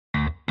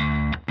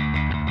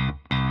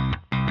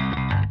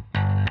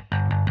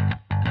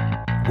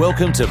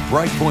Welcome to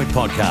Breakpoint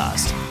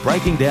Podcast,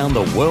 breaking down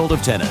the world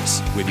of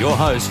tennis with your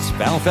hosts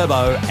Val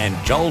Febo and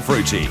Joel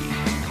Frucci.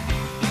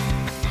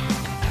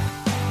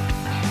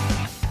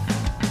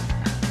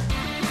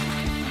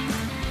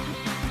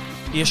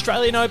 The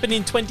Australian Open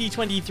in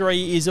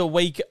 2023 is a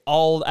week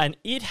old and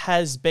it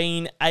has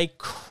been a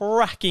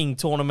cracking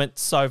tournament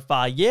so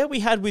far. Yeah,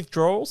 we had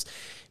withdrawals.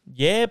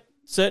 Yeah,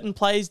 certain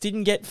players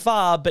didn't get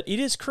far, but it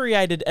has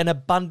created an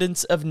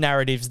abundance of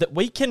narratives that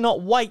we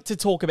cannot wait to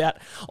talk about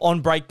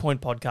on Breakpoint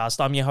Podcast.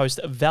 I'm your host,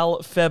 Val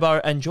Febo,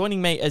 and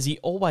joining me as he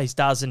always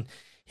does, and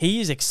he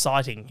is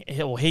exciting,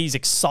 or he's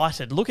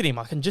excited. Look at him.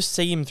 I can just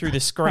see him through the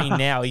screen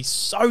now. He's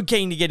so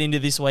keen to get into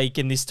this week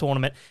and this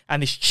tournament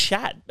and this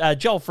chat.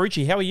 Joel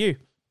Frucci, how are you?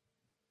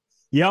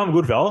 Yeah, I'm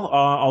good, Val.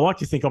 I like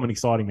to think I'm an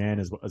exciting man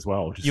as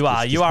well. You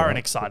are an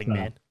exciting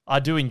man. I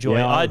do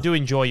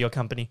enjoy your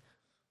company.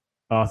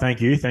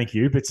 Thank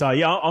you. But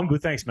yeah, I'm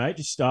good, thanks, mate.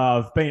 Just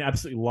I've been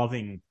absolutely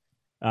loving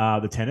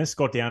the tennis.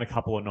 Got down a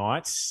couple of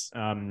nights,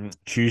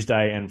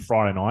 Tuesday and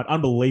Friday night.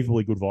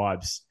 Unbelievably good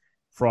vibes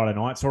Friday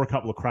night. Saw a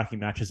couple of cracking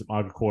matches at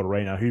Margaret Court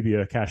Arena.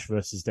 Hubert Hurkacz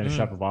versus Denis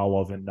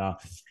Shapovalov and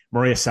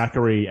Maria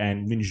Sakkari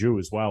and Min Zhu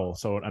as well.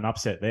 So an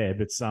upset there.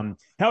 But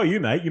how are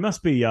you, mate? You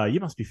must be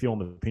feeling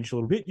the pinch a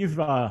little bit.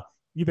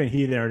 You've been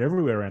here, there, and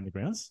everywhere around the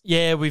grounds.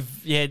 Yeah,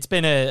 it's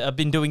been I've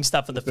been doing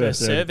stuff at the First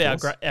Serve,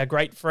 our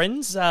great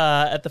friends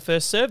at the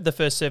First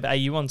Serve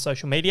AU on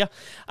social media.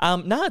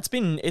 It's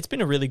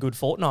been a really good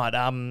fortnight.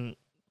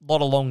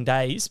 Lot of long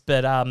days,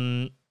 but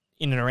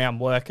in and around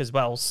work as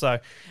well. So,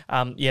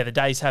 the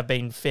days have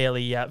been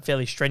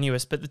fairly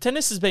strenuous, but the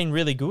tennis has been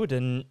really good,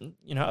 and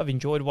I've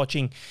enjoyed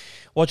watching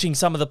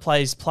some of the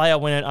players play.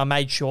 I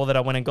made sure that I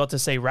went and got to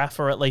see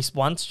Rafa at least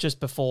once just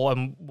before,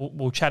 and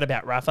we'll chat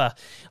about Rafa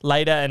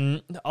later.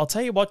 And I'll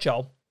tell you what,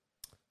 Joel,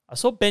 I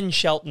saw Ben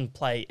Shelton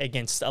play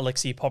against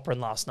Alexei Popyrin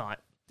last night,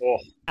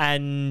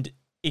 and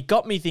it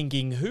got me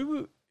thinking,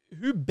 who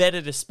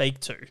better to speak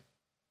to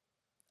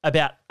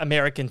about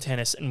American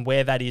tennis and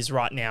where that is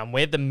right now, and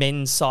where the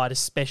men's side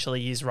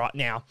especially is right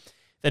now,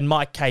 than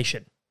Mike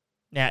Cation.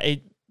 Now,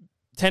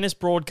 tennis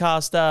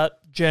broadcaster,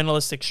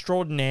 journalist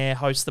extraordinaire,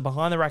 hosts the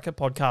Behind the Racket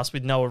podcast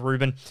with Noah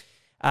Rubin,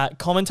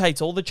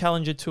 commentates all the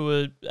Challenger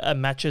Tour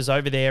matches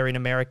over there in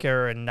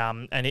America,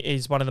 and it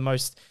is one of the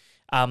most...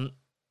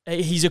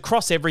 he's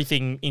across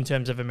everything in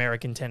terms of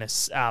American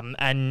tennis,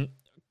 and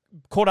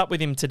caught up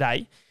with him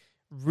today.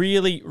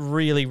 Really,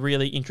 really,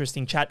 really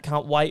interesting chat.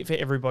 Can't wait for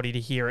everybody to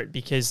hear it,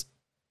 because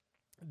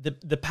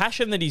the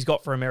passion that he's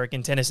got for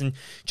American tennis and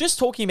just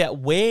talking about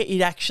where it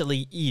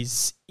actually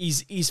is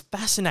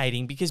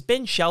fascinating, because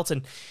Ben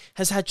Shelton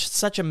has had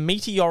such a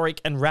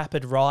meteoric and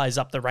rapid rise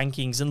up the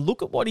rankings, and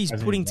look at what he's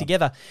putting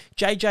together.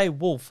 JJ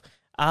Wolf,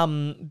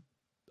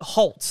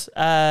 Holt,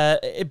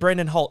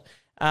 Brendan Holt,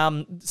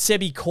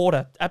 Sebi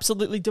Korda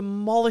absolutely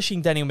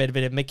demolishing Daniel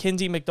Medvedev,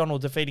 Mackenzie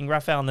McDonald defeating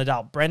Rafael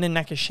Nadal, Brandon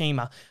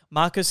Nakashima,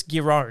 Marcus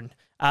Giron,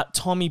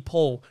 Tommy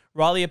Paul,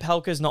 Riley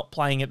Opelka's not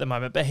playing at the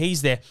moment, but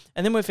he's there.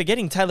 And then we're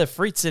forgetting Taylor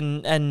Fritz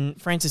and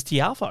Francis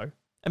Tiafoe.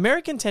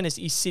 American tennis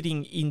is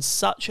sitting in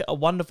such a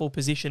wonderful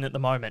position at the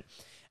moment,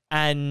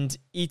 and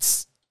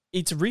it's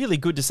really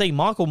good to see.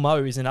 Michael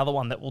Moe is another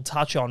one that we'll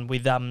touch on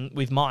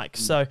with Mike.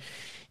 So,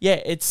 yeah,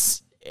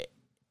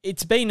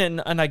 it's been,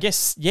 and I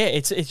guess,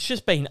 it's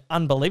just been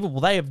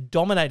unbelievable. They have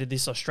dominated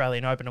this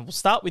Australian Open, and we'll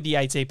start with the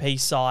ATP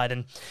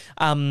side.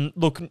 And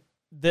look,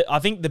 I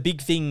think the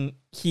big thing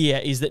here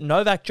is that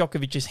Novak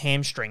Djokovic's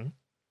hamstring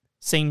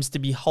seems to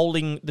be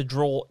holding the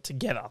draw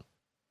together,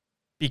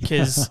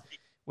 because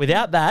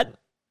without that,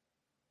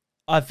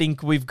 I think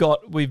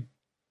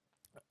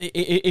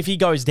if he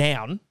goes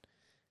down,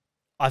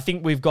 I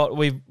think we've got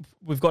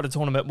a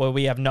tournament where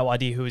we have no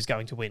idea who is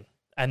going to win,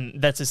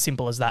 and that's as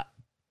simple as that.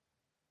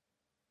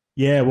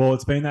 Yeah, well,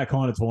 it's been that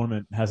kind of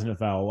tournament, hasn't it,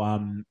 Val?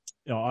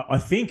 I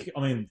think,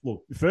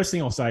 look, the first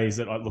thing I'll say is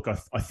that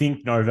I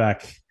think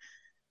Novak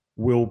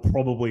will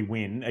probably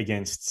win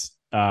against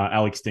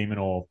Alex de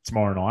Minaur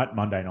tomorrow night,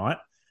 Monday night.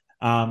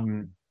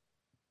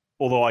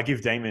 Although I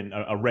give Demon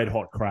a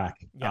red-hot crack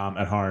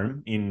at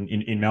home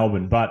in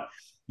Melbourne. But,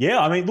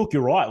 yeah, look,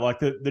 you're right. Like,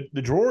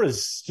 the draw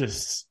is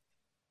just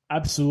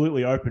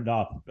absolutely opened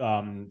up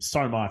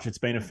so much. It's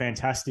been a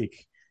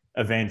fantastic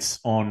events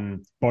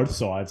on both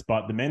sides,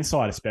 but the men's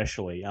side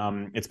especially.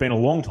 It's been a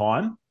long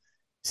time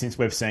since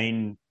we've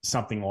seen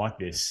something like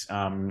this,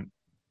 and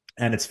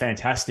it's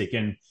fantastic.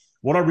 And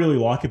what I really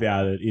like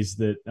about it is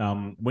that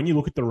when you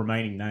look at the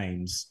remaining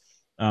names,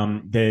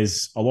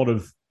 there's a lot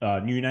of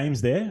new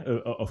names there.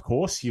 Of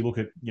course, you look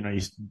at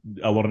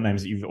a lot of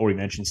names that you've already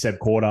mentioned: Seb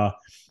Korda,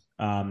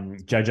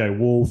 JJ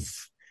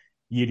Wolf,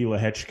 Yuri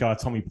Lehechka,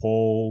 Tommy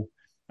Paul,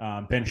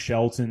 Ben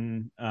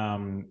Shelton.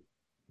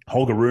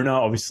 Holger Rune,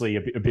 obviously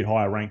a bit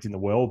higher ranked in the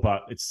world,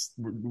 but it's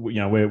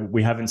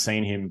we haven't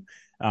seen him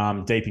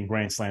deep in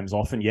Grand Slams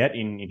often yet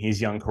in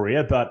his young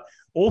career. But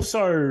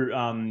also,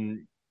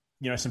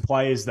 some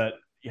players that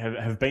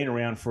have been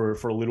around for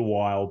a little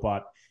while,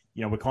 but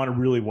we're kind of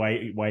really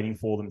waiting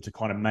for them to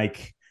kind of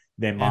make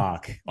their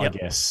mark, I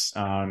guess.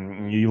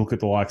 You look at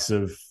the likes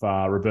of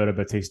Roberto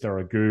Bautista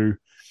Agut,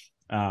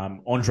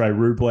 Andrei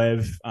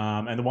Rublev,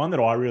 and the one that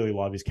I really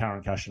love is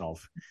Karen Khachanov.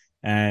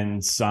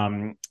 And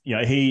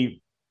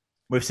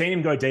we've seen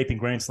him go deep in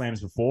Grand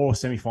Slams before,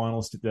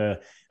 semi-finalist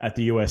at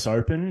the US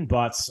Open,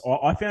 but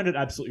I found it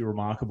absolutely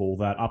remarkable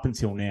that up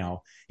until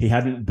now he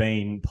hadn't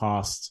been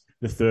past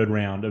the third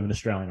round of an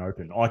Australian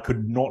Open. I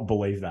could not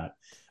believe that.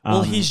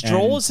 Well, his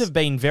draws have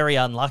been very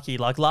unlucky.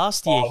 Like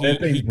last year,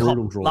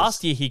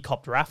 he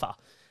copped Rafa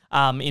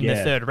in the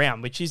third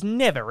round, which is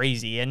never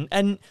easy.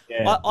 And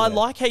I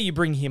like how you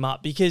bring him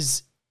up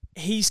because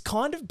he's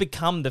kind of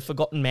become the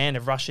forgotten man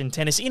of Russian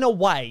tennis in a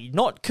way,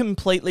 not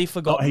completely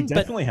forgotten. He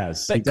definitely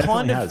has.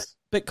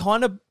 But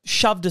kind of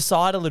shoved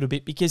aside a little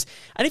bit because,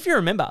 and if you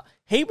remember,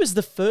 he was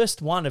the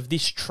first one of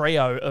this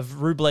trio of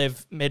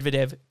Rublev,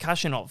 Medvedev,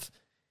 Khachanov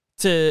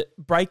to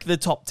break the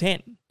top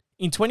 10.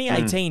 In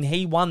 2018,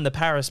 he won the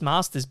Paris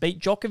Masters, beat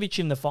Djokovic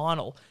in the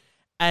final,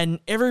 and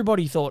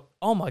everybody thought,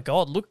 oh my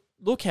God,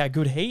 look how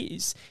good he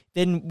is.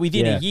 Then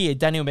within a year,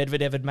 Daniil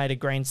Medvedev had made a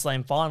Grand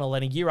Slam final,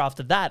 and a year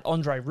after that,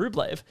 Andrei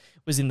Rublev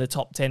was in the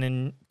top 10,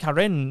 and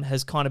Karen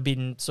has kind of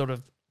been sort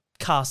of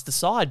cast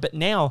aside, but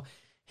now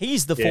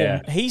he's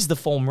the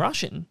form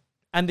Russian,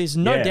 and there's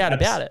no doubt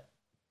about it.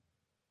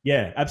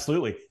 Yeah,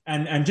 absolutely.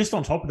 And just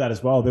on top of that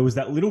as well, there was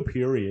that little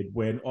period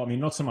when, I mean,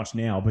 not so much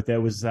now, but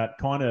there was that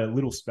kind of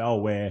little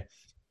spell where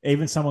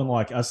even someone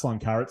like Aslan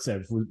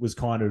Karatsev was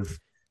kind of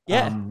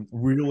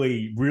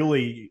really,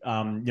 really,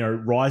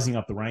 rising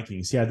up the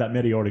rankings. He had that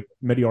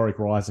meteoric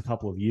rise a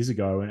couple of years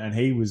ago, and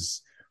he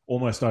was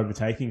almost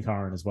overtaking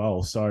Karen as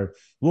well. So,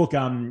 look,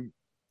 I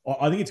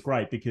think it's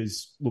great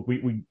because, look,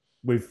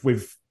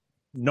 we've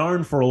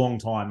known for a long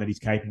time that he's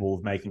capable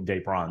of making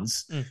deep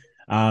runs.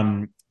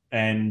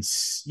 And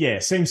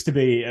seems to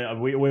be.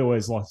 We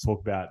always like to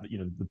talk about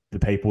the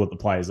people that the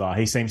players are.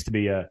 He seems to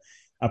be a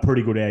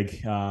pretty good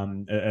egg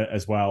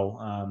as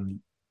well.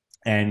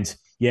 And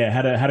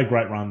had a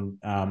great run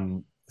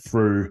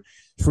through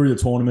the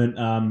tournament.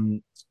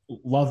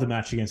 Love the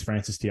match against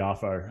Francis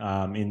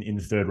Tiafoe in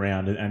the third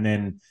round, and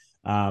then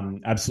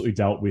absolutely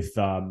dealt with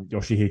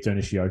Yoshihito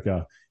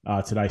Nishioka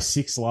today.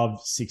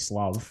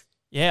 6-love.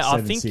 Yeah,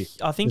 I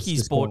think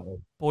he's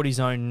bought his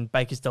own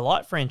Baker's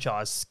Delight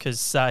franchise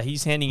because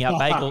he's handing out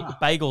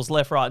bagels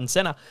left, right, and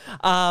center.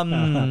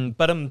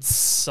 But I'm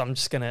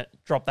just gonna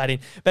drop that in.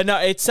 But no,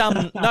 it's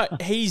no,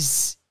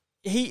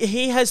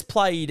 he has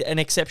played an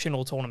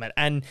exceptional tournament,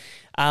 and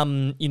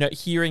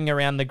hearing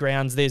around the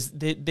grounds,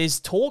 there's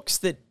talks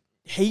that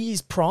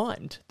he's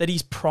primed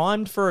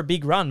for a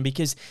big run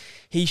because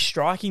he's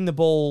striking the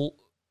ball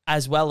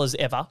as well as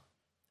ever.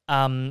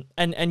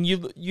 And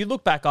you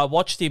look back, I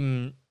watched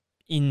him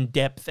in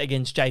depth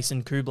against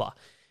Jason Kubler,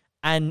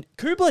 and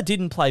Kubler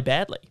didn't play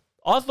badly.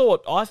 I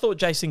thought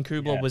Jason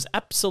Kubler was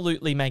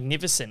absolutely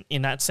magnificent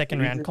in that second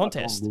round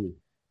contest,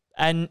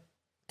 and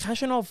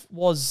Khachanov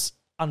was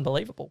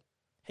unbelievable.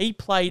 He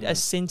played a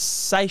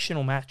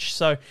sensational match,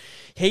 so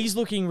he's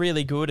looking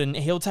really good, and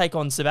he'll take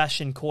on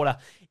Sebastian Korda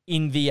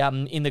in the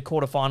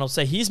quarterfinal.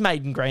 So his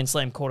maiden Grand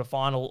Slam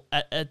quarterfinal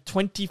at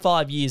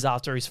 25 years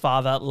after his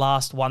father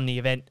last won the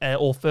event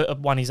or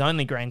won his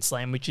only Grand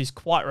Slam, which is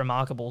quite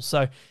remarkable.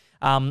 So.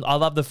 I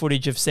love the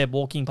footage of Seb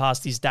walking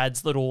past his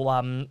dad's little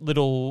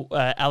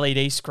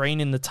LED screen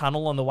in the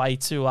tunnel on the way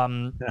to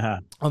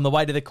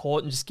the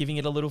court and just giving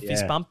it a little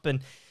fist bump,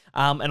 and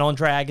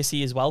Andre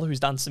Agassi as well,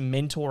 who's done some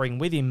mentoring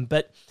with him.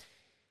 But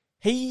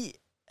he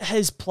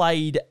has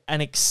played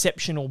an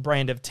exceptional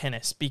brand of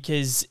tennis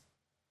because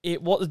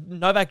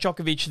Novak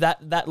Djokovic,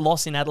 that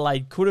loss in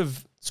Adelaide could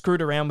have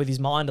screwed around with his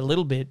mind a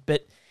little bit,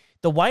 but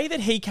the way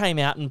that he came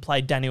out and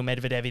played Daniil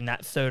Medvedev in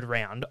that third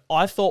round,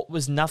 I thought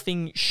was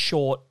nothing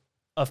short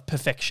of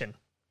perfection.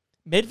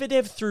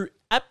 Medvedev threw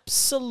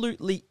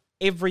absolutely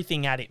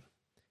everything at him.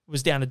 It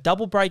was down a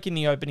double break in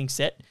the opening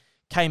set,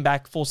 came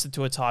back, forced it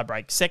to a tie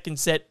break. Second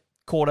set,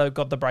 Korda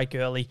got the break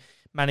early,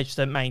 managed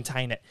to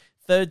maintain it.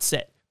 Third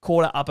set,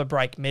 Korda up a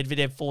break,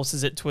 Medvedev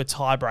forces it to a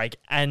tie break,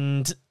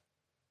 and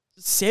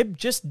Seb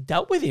just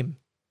dealt with him.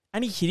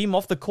 And he hit him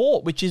off the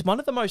court, which is one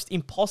of the most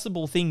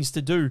impossible things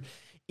to do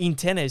in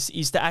tennis,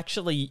 is to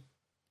actually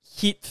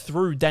hit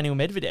through Daniil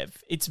Medvedev.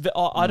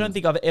 I don't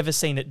think I've ever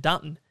seen it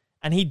done.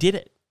 And he did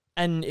it.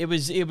 And it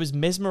was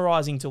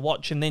mesmerizing to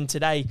watch. And then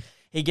today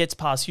he gets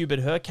past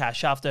Hubert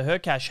Hurkacz after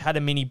Hurkacz had a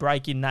mini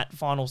break in that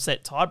final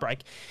set tiebreak.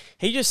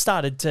 He just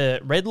started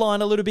to redline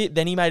a little bit.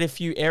 Then he made a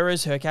few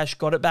errors. Hurkacz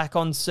got it back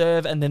on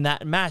serve. And then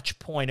that match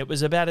point, it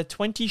was about a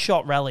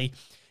 20-shot rally.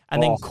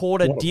 And then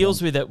Korda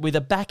deals with it with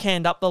a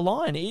backhand up the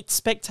line. It's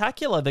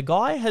spectacular. The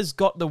guy has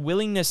got the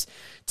willingness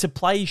to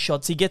play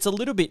shots. He gets a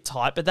little bit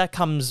tight, but that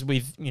comes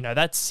with,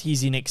 that's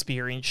his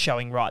inexperience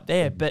showing right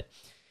there. But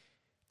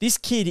this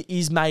kid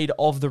is made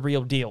of the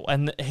real deal,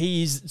 and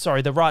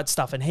the right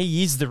stuff, and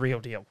he is the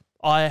real deal.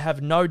 I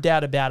have no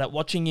doubt about it.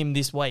 Watching him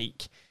this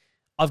week,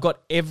 I've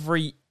got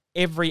every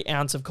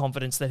ounce of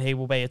confidence that he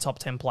will be a top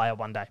 10 player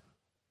one day.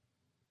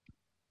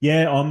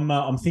 Yeah,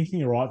 I'm thinking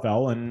you're right,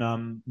 Val.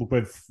 And look,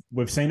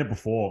 we've seen it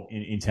before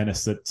in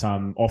tennis that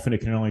often it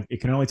can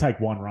only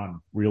take one run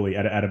really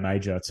at a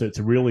major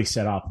to really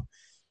set up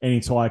an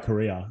entire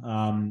career.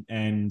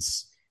 And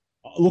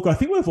look, I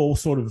think we've all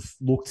sort of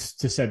looked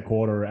to Seb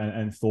Quarter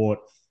and thought,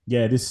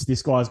 yeah,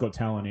 this guy's got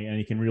talent and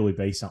he can really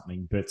be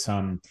something. But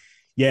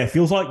yeah, it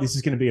feels like this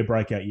is going to be a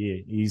breakout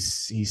year. He's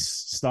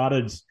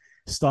started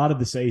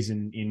the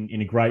season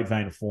in a great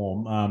vein of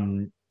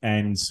form.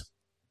 And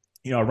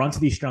a run to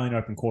the Australian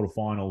Open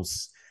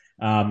quarterfinals,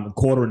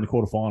 quarter in the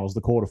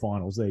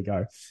quarterfinals. There you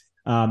go.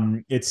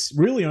 It's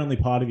really only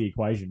part of the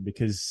equation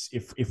because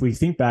if we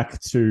think back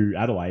to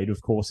Adelaide,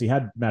 of course, he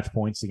had match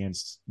points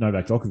against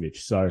Novak Djokovic.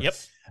 So, yep.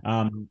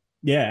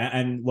 Yeah,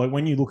 and like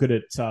when you look at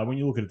it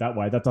that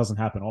way, that doesn't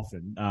happen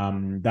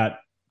often.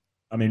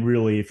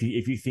 Really, if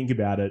you think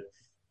about it,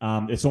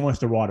 it's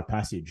almost a rite of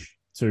passage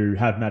to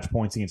have match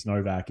points against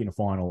Novak in a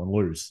final and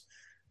lose.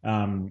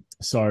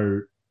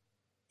 So,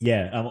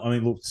 yeah,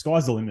 look,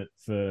 sky's the limit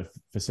for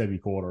Sebi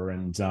Quarter,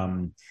 and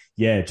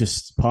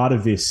just part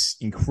of this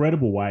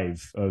incredible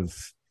wave of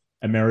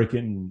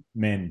American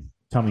men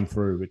coming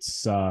through.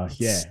 It's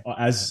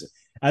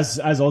as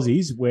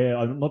Aussies,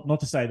 where not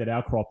to say that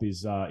our crop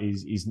is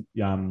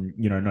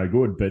no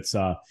good, but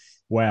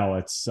wow,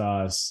 it's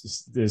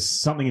there's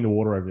something in the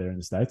water over there in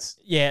the States.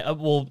 Yeah,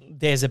 well,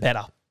 there's a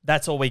better.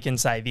 That's all we can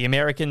say. The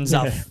Americans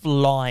are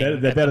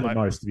flying. They're better than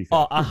most, to be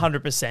fair.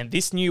 100%.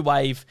 This new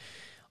wave,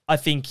 I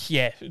think,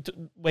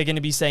 we're going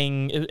to be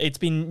seeing. It's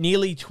been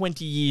nearly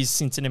 20 years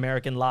since an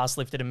American last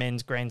lifted a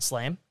men's Grand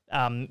Slam.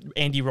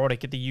 Andy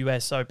Roddick at the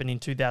US Open in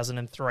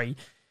 2003.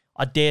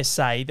 I dare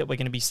say that we're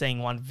going to be seeing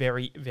one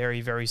very,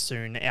 very, very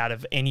soon out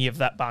of any of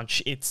that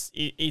bunch.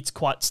 It's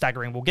quite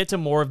staggering. We'll get to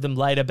more of them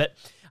later, but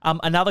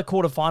another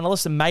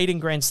quarterfinalist, a maiden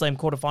Grand Slam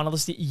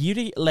quarterfinalist,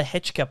 Yuri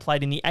Lehechka,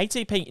 played in the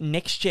ATP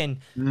Next Gen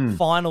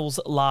finals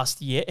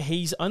last year.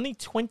 He's only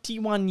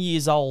 21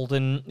 years old,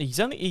 and he's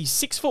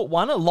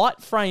 6'1", a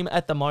light frame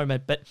at the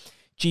moment, but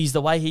geez,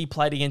 the way he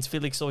played against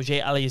Felix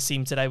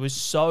Auger-Aliassime today was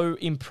so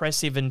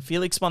impressive, and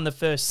Felix won the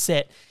first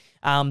set.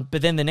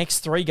 But then the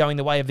next three going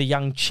the way of the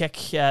young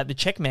the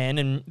Czech man,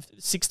 and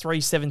 6-3,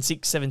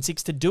 7-6,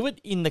 7-6 to do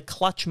it in the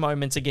clutch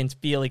moments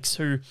against Felix,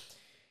 who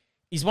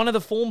is one of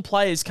the form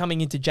players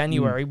coming into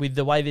January with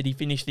the way that he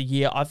finished the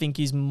year. I think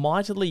is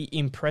mightily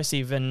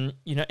impressive, and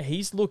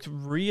he's looked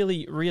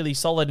really, really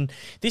solid. And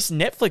this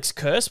Netflix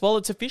curse, well,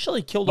 it's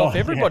officially killed off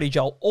everybody, yeah.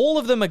 Joel. All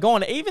of them are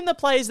gone. Even the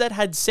players that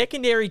had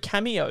secondary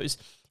cameos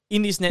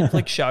in this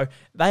Netflix show,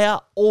 they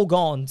are all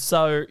gone.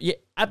 So, yeah,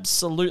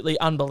 absolutely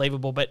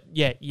unbelievable. But,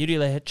 yeah, Yuri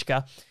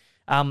Lehechka,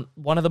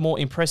 one of the more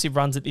impressive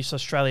runs at this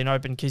Australian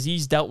Open because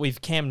he's dealt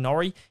with Cam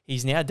Norrie.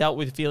 He's now dealt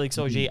with Felix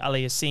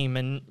Auger-Aliassime.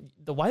 And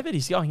the way that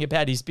he's going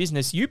about his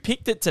business, you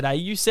picked it today.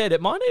 You said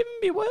it might even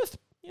be worth,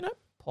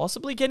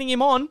 possibly getting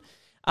him on.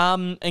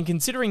 And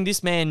considering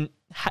this man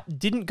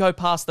didn't go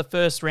past the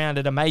first round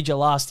at a major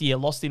last year,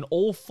 lost in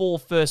all 4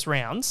 first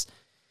rounds,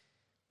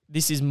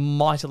 this is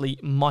mightily,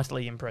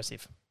 mightily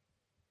impressive.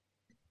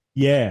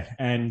 Yeah,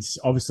 and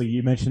obviously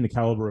you mentioned the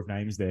caliber of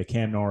names there.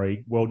 Cam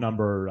Norrie, world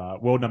number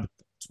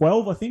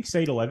 12, I think,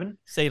 seed 11.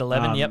 Seed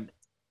 11, yep.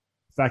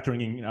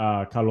 Factoring in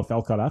Carlos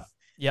Alcaraz.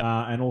 Yep.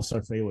 And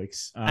also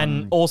Felix.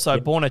 And also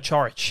Borna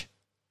Coric.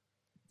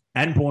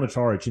 And Borna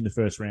Coric in the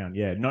first round.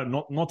 Yeah,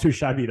 not too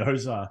shabby,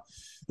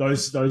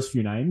 those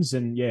few names.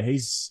 And yeah,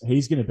 he's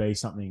going to be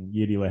something,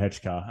 Yuri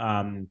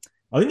Lehechka.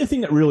 I think the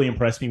thing that really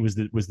impressed me was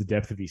the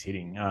depth of his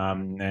hitting.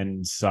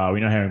 And so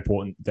we know how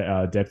important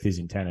depth is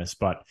in tennis,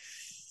 but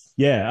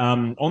yeah,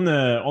 on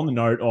the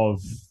note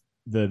of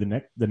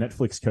the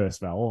Netflix curse,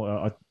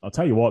 Val, I'll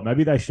tell you what,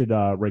 maybe they should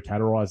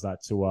recategorize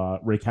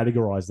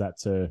that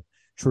to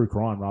true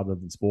crime rather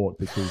than sport,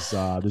 because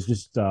there's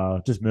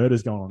just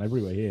murders going on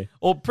everywhere here.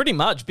 Well, pretty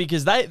much,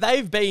 because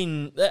they've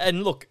been,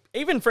 and look,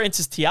 even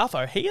Francis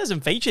Tiafoe, he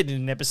hasn't featured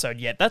in an episode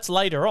yet. That's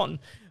later on,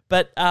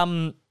 but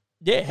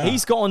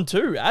he's gone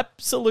too.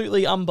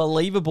 Absolutely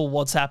unbelievable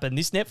what's happened.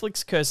 This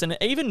Netflix curse, and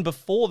even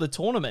before the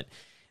tournament,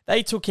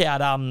 they took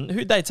out,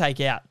 who'd they take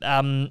out?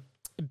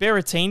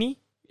 Berrettini,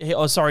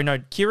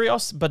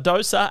 Kyrgios,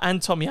 Badosa, and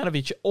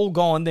Tomljanovic all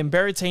gone. Then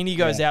Berrettini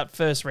goes out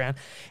first round.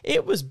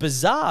 It was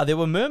bizarre. There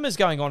were murmurs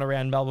going on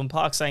around Melbourne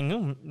Park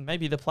saying,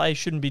 maybe the players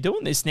shouldn't be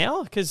doing this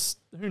now, because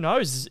who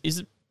knows?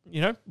 Is it,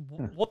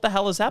 what the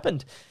hell has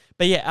happened?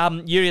 But yeah,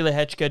 Yuri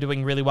Lehechka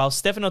doing really well.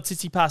 Stefanos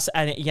Tsitsipas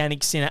and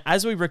Jannik Sinner,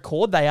 as we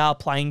record, they are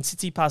playing.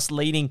 Tsitsipas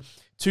leading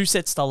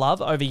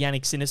 2-0 over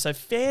Jannik Sinner. So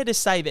fair to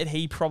say that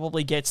he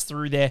probably gets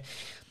through there.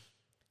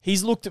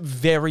 He's looked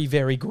very,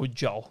 very good,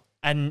 Joel.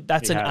 And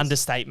that's an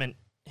understatement.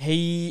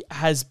 He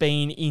has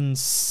been in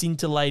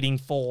scintillating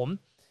form,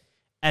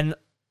 and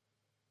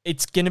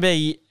it's going to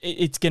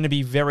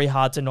be very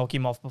hard to knock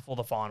him off before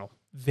the final.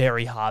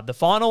 Very hard. The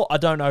final, I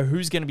don't know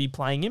who's going to be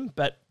playing him,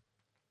 but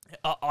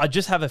I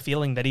just have a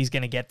feeling that he's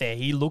going to get there.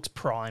 He looks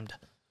primed.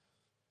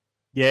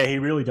 Yeah, he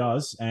really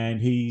does. And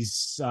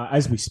he's,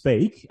 as we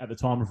speak, at the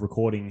time of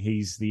recording,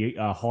 he's the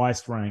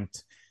highest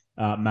ranked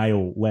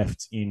male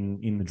left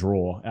in the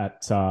draw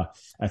at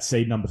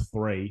seed number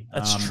 3.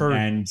 That's true.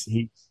 And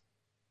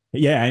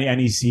Yeah, and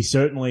he's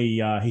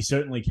certainly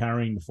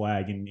carrying the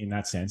flag in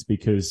that sense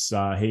because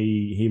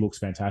he looks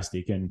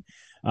fantastic, and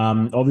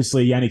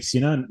obviously Yannick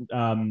Sinner,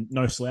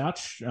 no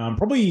slouch.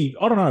 Probably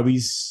I don't know.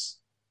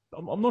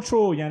 I'm not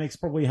sure. Yannick's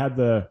probably had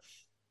the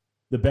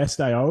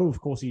best AO.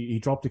 Of course, he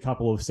dropped a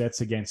couple of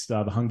sets against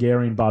the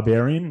Hungarian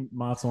barbarian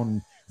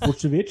Marton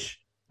Fucsovics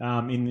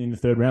in the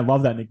third round.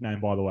 Love that nickname,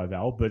 by the way,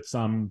 Val. But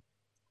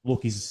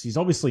look, he's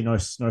obviously no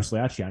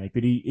slouch, Yannick,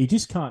 but he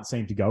just can't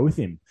seem to go with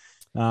him.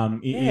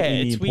 In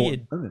it's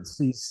weird.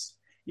 Moments.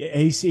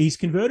 He's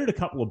converted a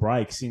couple of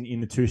breaks in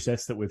the two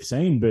sets that we've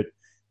seen, but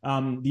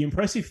the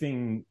impressive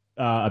thing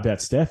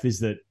about Steph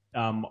is that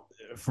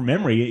from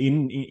memory,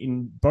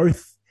 in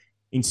both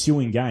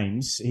ensuing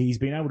games, he's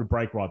been able to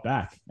break right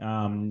back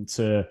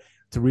to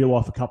reel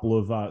off a couple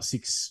of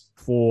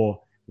 6-4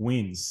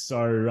 wins.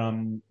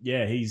 So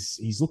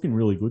he's looking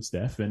really good,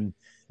 Steph, and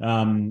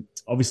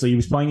obviously he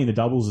was playing in the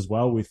doubles as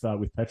well with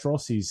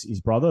Petros,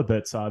 his brother,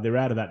 but they're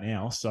out of that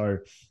now, so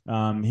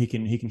he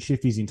can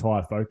shift his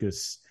entire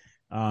focus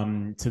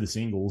to the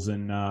singles.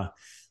 And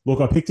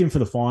look, I picked him for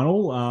the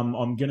final.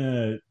 I'm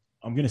gonna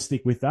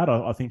stick with that.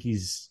 I think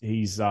he's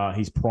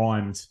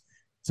primed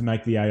to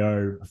make the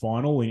AO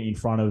final in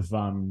front of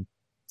I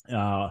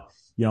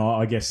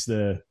guess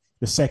the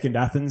second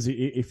Athens,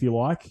 if you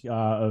like,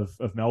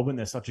 of Melbourne.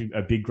 There's such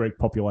a big Greek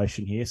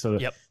population here, so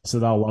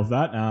they'll love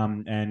that.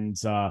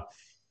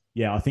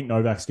 I think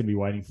Novak's going to be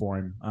waiting for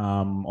him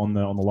on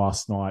the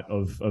last night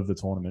of the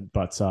tournament.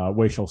 But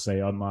we shall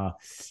see.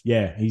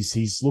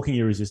 He's looking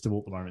irresistible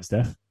at the moment,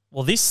 Steph.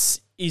 Well,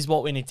 this is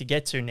what we need to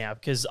get to now,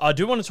 because I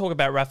do want to talk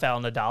about Rafael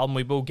Nadal, and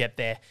we will get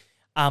there.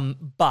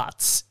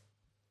 But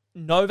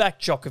Novak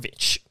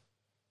Djokovic,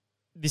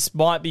 this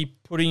might be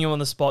putting you on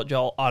the spot,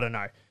 Joel. I don't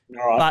know.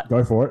 All right, but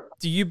go for it.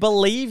 Do you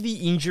believe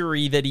the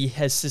injury that he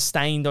has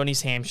sustained on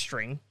his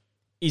hamstring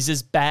is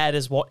as bad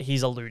as what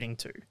he's alluding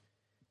to?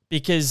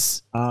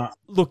 Because,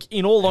 look,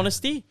 in all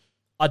honesty,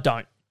 I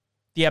don't.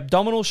 The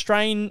abdominal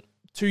strain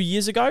 2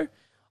 years ago,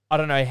 I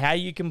don't know how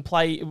you can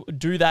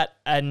do that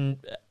and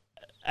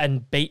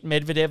beat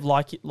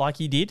Medvedev like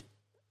he did.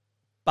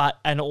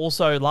 And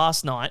also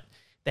last night,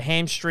 the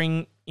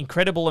hamstring,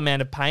 incredible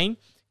amount of pain.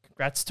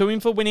 Congrats to him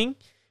for winning.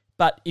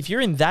 But if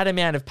you're in that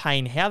amount of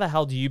pain, how the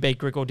hell do you beat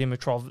Grigor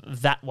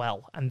Dimitrov that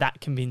well and that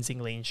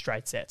convincingly in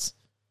straight sets?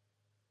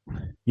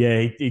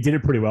 Yeah, he did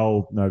it pretty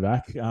well,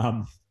 Novak.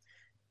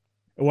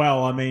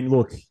 Well, I mean,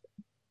 look,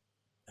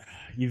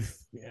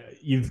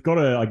 you've got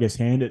to, I guess,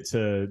 hand it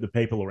to the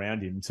people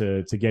around him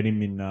to get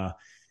him in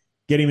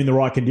the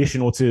right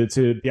condition, or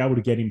to be able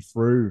to get him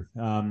through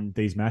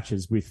these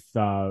matches with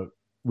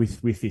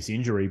this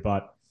injury.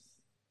 But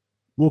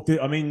look,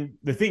 I mean,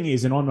 the thing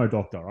is, and I'm no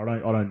doctor.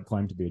 I don't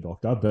claim to be a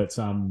doctor, but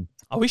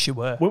I wish you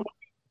were.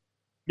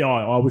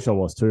 I wish I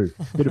was too.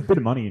 Bit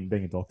of money in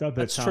being a doctor, but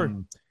that's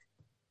true.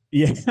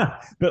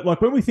 Yeah, but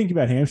like when we think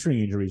about hamstring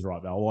injuries,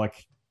 right, Val,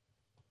 like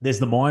there's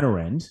the minor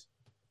end,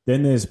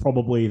 then there's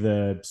probably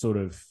the sort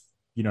of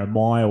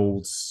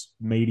mild,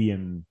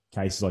 medium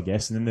cases, I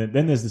guess, and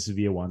then there's the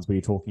severe ones where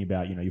you're talking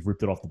about you've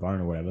ripped it off the bone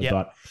or whatever. Yep.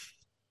 But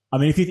I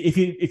mean,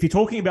 if you're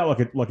talking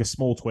about like a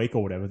small tweak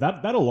or whatever,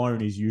 that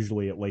alone is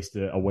usually at least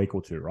a week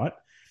or two, right?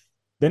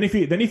 Then if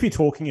you're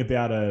talking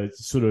about a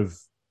sort of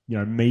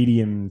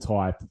medium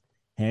type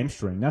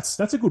hamstring, that's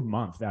a good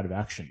month out of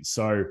action.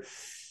 So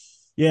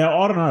yeah,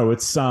 I don't know.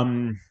 It's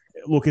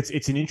look,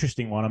 it's an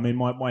interesting one. I mean,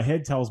 my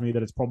head tells me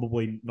that it's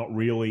probably not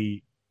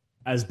really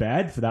as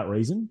bad for that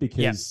reason,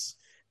 because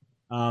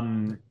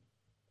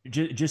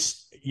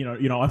just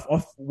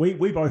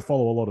we both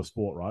follow a lot of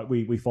sport, right?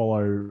 We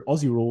follow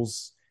Aussie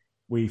rules.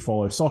 We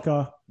follow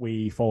soccer,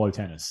 we follow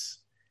tennis.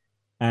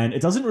 And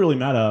it doesn't really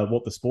matter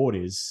what the sport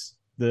is.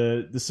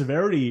 The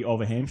severity of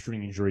a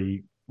hamstring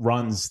injury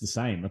runs the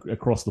same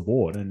across the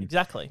board. And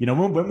exactly.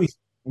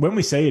 When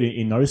we see it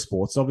in those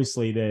sports,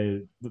 obviously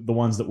they're the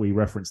ones that we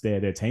reference there,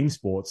 they're team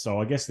sports.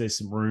 So I guess there's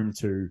some room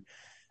to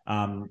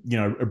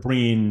bring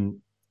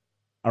in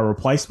a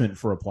replacement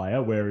for a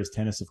player, whereas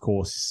tennis, of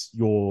course,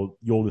 you're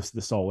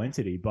the sole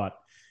entity. But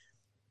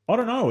I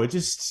don't know.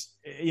 It's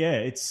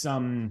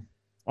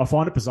I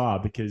find it bizarre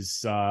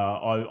because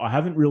I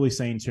haven't really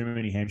seen too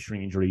many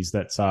hamstring injuries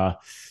that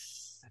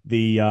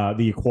the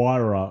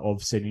acquirer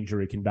of said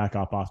injury can back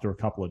up after a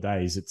couple of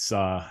days. It's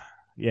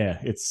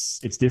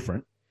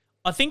different.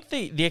 I think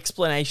the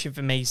explanation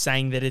for me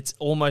saying that it's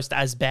almost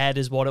as bad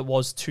as what it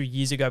was 2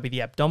 years ago with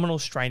the abdominal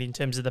strain in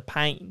terms of the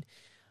pain,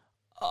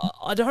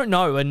 I don't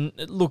know. And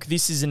look,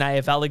 this is an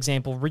AFL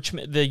example.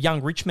 The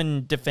young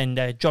Richmond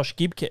defender, Josh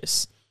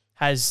Gibcus,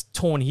 has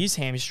torn his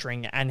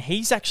hamstring, and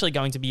he's actually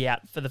going to be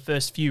out for the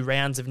first few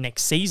rounds of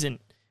next season,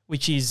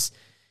 which is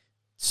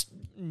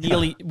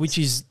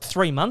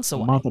 3 months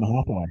away. A month and a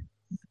half away.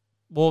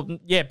 Well,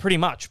 yeah, pretty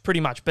much.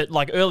 But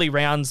like early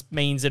rounds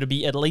means it'll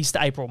be at least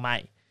April,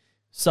 May.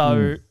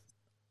 So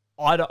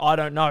I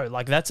don't know.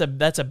 Like that's a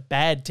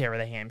bad tear of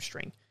the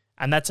hamstring.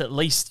 And that's at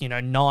least,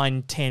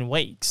 9-10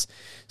 weeks.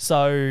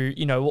 So,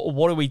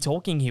 what are we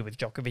talking here with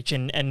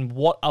Djokovic, and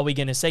what are we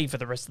going to see for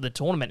the rest of the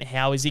tournament?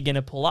 How is he going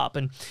to pull up?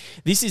 And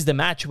this is the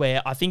match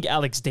where I think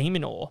Alex de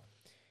Minaur,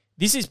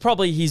 this is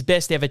probably his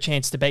best ever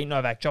chance to beat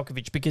Novak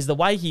Djokovic, because the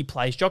way he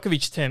plays,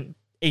 Djokovic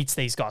eats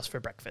these guys for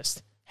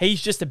breakfast.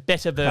 He's just a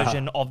better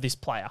version of this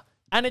player.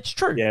 And it's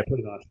true. Yeah,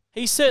 pretty much.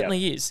 He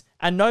certainly is.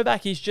 And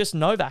Novak is just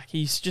Novak.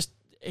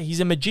 He's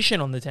a magician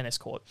on the tennis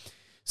court.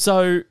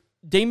 So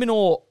de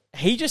Minaur,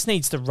 he just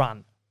needs to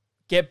run,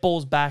 get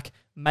balls back,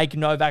 make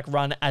Novak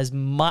run as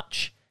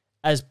much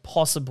as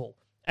possible,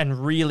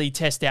 and really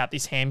test out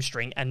this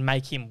hamstring and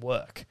make him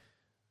work.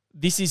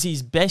 This is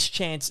his best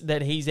chance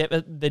that he's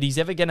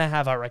ever going to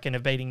have, I reckon,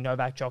 of beating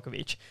Novak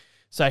Djokovic.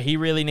 So he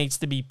really needs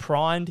to be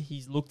primed.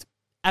 He's looked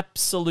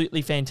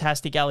absolutely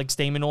fantastic. Alex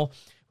de Minaur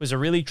was a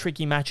really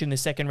tricky match in the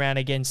second round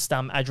against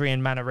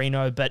Adrian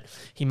Manarino, but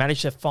he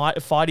managed to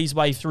fight his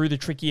way through the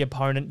tricky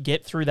opponent,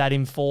 get through that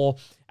in 4,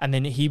 and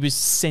then he was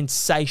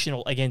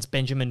sensational against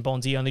Benjamin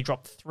Bonzi. He only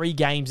dropped 3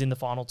 games in the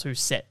final 2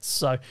 sets.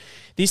 So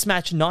this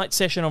match, night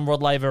session on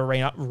Rod Laver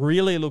Arena,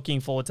 really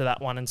looking forward to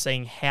that one and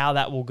seeing how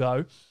that will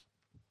go.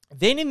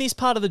 Then in this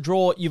part of the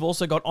draw, you've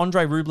also got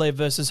Andrei Rublev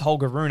versus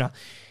Holger Rune.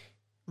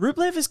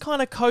 Rublev is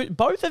kind of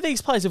both of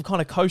these players have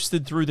kind of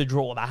coasted through the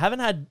draw. They haven't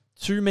had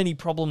too many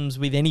problems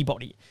with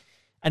anybody.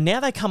 And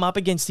now they come up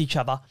against each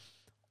other.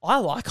 I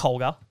like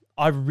Holger.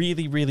 I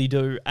really, really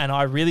do. And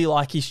I really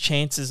like his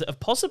chances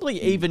of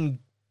possibly even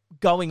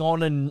going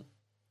on and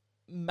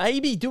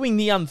maybe doing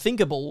the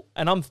unthinkable.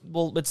 And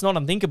it's not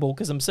unthinkable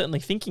because I'm certainly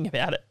thinking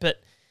about it.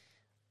 But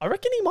I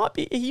reckon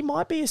he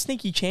might be a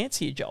sneaky chance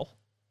here, Joel.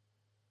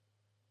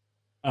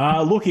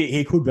 Look,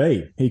 he could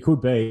be. He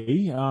could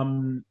be.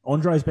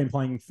 Andrei's been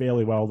playing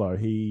fairly well, though.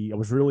 I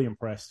was really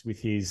impressed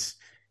with his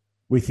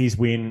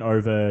win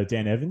over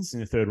Dan Evans in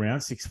the third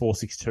round, 6-4,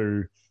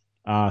 6-2,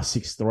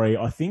 6-3.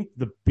 I think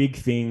the big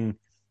thing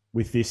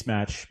with this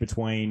match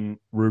between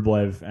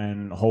Rublev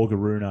and Holger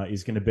Rune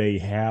is going to be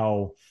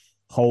how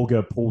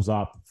Holger pulls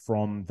up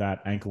from that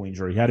ankle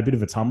injury. He had a bit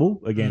of a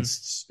tumble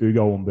against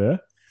Ugo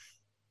Humbert.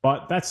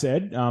 But that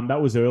said,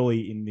 that was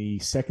early in the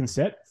second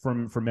set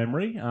from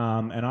memory.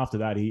 And after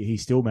that, he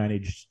still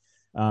managed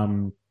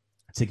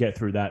to get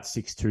through that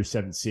 6-2,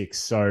 7-6.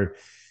 So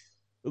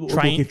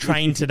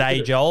trained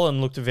today, Joel, and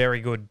looked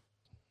very good.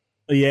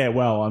 Yeah,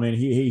 well, I mean,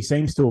 he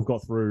seems to have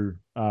got through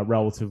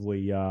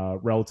relatively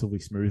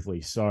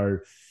smoothly. So,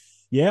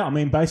 yeah, I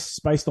mean,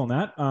 based on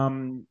that,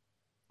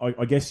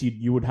 I guess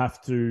you would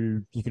have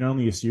to. You can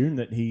only assume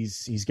that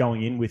he's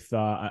going in with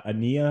a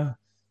near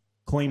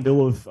clean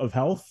bill of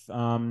health.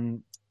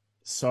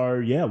 So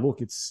yeah,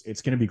 look, it's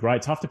going to be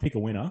great. Tough to pick a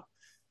winner.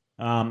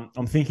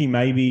 I'm thinking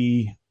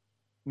maybe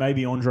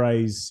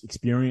Andrei's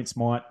experience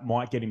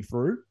might get him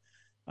through.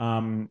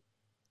 And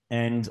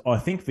I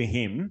think for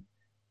him,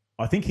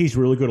 I think he's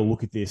really got to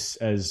look at this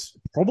as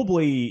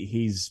probably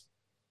his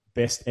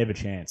best ever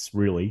chance,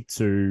 really,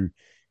 to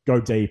go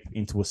deep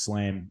into a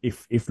slam,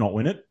 if not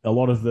win it. A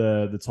lot of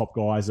the top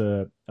guys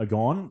are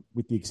gone,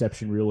 with the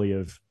exception really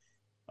of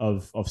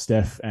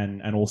Steph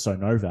and also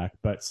Novak.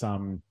 But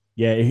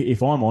yeah,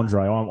 if I'm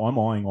Andrei, I'm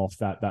eyeing off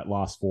that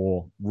last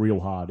 4 real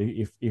hard,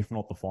 if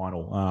not the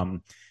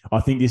final. I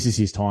think this is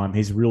his time.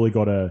 He's really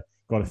got to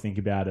think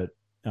about it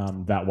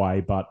that way.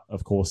 But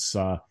of course,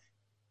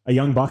 a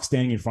young buck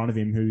standing in front of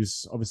him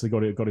who's obviously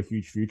got a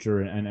huge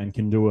future and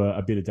can do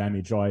a bit of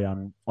damage.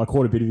 I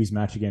caught a bit of his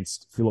match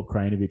against Filip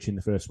Krajinovic in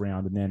the first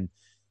round, and then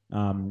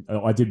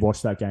I did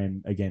watch that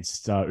game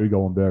against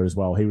Ugo Humbert as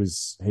well. He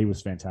was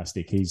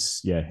fantastic.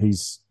 He's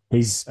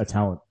a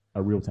talent,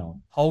 a real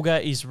talent. Holger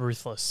is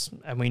ruthless,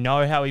 and we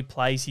know how he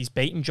plays. He's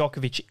beaten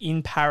Djokovic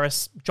in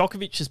Paris,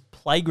 Djokovic's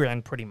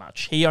playground pretty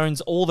much. He owns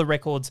all the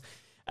records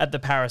at the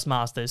Paris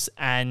Masters,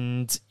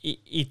 and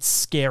it's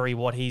scary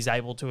what he's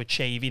able to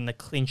achieve in the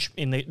clinch,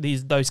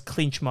 those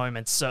clinch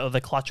moments, or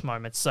the clutch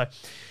moments. So,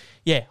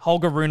 yeah,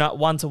 Holger Rune,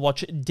 one to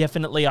watch.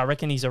 Definitely, I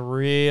reckon he's a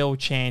real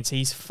chance.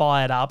 He's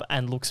fired up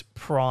and looks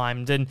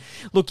primed. And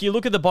look, you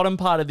look at the bottom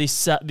part of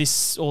this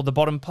or the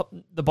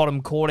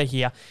bottom quarter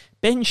here.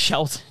 Ben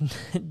Shelton,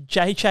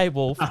 JJ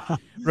Wolf,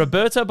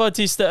 Roberto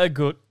Bautista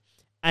Agut,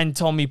 and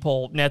Tommy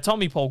Paul. Now,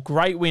 Tommy Paul,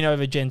 great win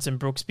over Jensen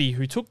Brooksby,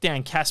 who took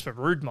down Casper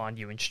Ruud, mind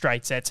you, in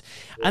straight sets.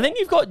 And then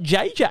you've got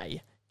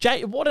JJ.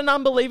 What an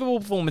unbelievable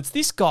performance.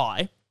 This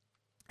guy,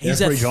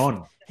 he's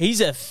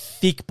a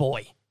thick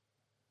boy.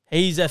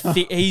 He's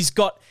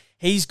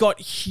got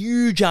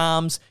huge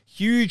arms,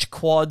 huge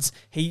quads.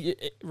 He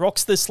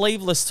rocks the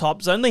sleeveless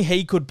tops. Only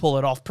he could pull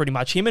it off pretty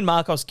much. Him and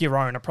Marcos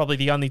Giron are probably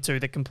the only two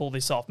that can pull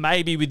this off,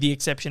 maybe with the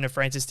exception of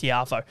Francis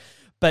Tiafoe.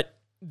 But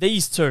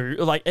these two,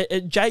 like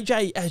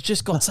JJ has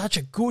just got such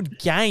a good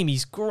game.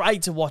 He's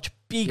great to watch,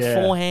 big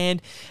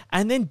forehand.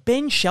 And then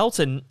Ben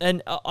Shelton,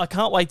 and I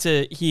can't wait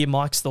to hear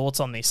Mike's thoughts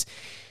on this.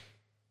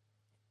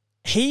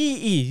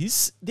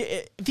 This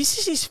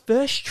is his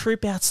first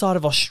trip outside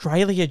of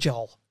Australia,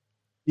 Joel.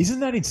 Isn't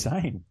that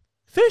insane?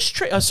 First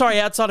trip,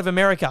 outside of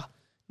America.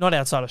 Not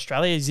outside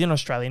Australia, he's in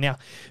Australia now.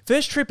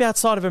 First trip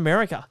outside of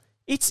America.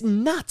 It's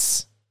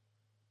nuts.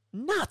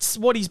 nuts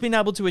what he's been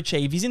able to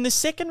achieve. He's in the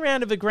second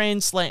round of a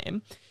Grand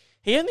Slam.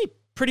 He only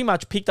pretty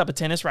much picked up a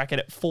tennis racket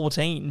at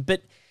 14,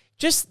 but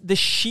just the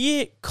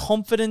sheer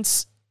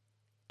confidence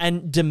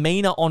and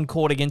demeanor on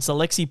court against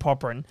Alexei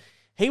Popyrin,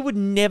 he would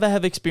never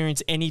have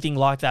experienced anything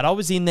like that. I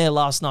was in there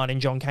last night in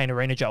John Cain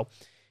Arena, Joel,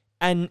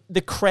 and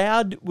the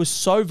crowd was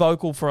so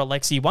vocal for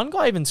Alexei. One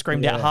guy even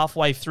screamed out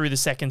halfway through the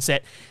second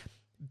set,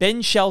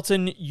 "Ben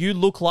Shelton, you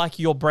look like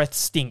your breath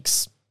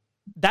stinks."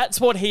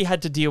 That's what he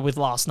had to deal with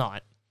last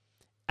night.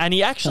 And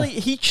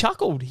he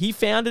chuckled. He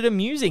found it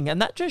amusing.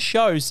 And that just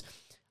shows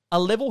a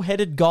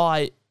level-headed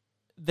guy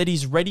that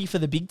is ready for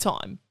the big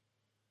time.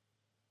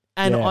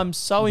 And I'm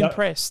so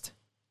impressed.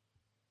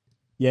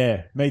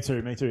 Yeah, me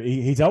too.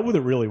 He dealt with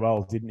it really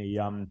well, didn't he?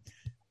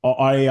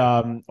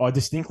 I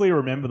distinctly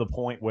remember the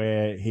point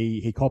where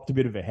he copped a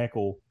bit of a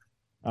heckle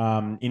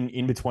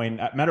in between.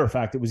 Matter of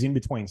fact, it was in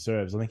between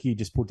serves. I think he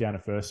just put down a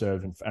first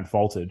serve and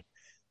faltered.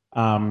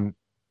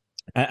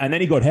 And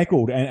then he got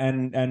heckled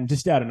and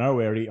just out of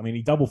nowhere,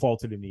 he double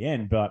faulted in the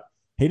end, but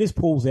he just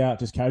pulls out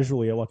just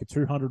casually like a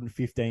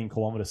 215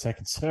 kilometer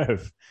second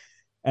serve.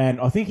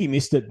 And I think he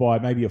missed it by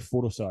maybe a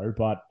foot or so,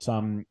 but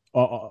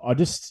I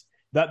just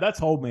that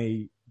told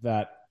me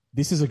that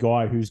this is a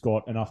guy who's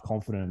got enough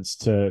confidence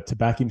to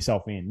back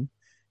himself in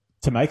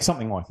to make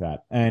something like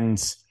that. And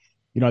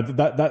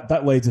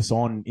that leads us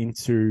on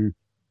into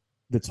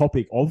the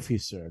topic of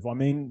his serve. I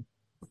mean,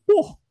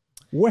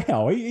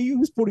 wow, he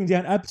was putting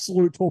down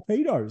absolute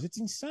torpedoes. It's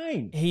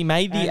insane. He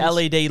made the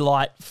LED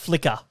light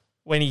flicker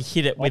when he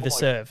hit it with the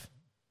serve.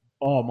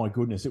 Oh my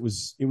goodness, it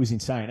was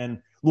insane.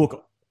 And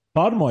look,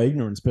 pardon my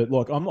ignorance, but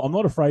look, I'm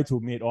not afraid to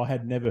admit I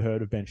had never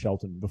heard of Ben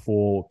Shelton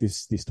before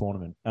this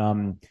tournament.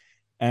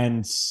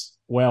 And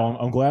well,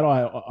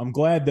 I'm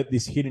glad that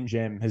this hidden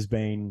gem has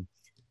been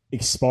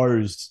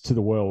exposed to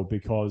the world,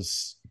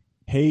 because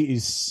he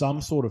is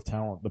some sort of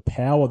talent. The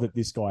power that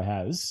this guy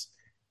has,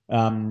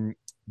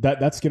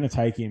 that's going to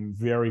take him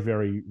very,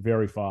 very,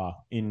 very far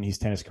in his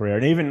tennis career.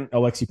 And even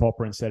Alexei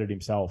Popyrin said it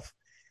himself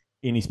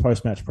in his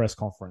post-match press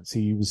conference.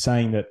 He was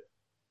saying that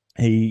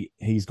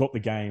he's got the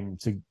game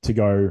to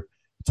go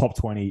top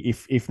 20,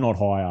 if not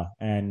higher.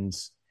 And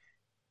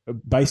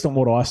based on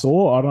what I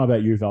saw, I don't know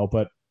about you, Val,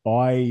 but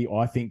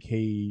I think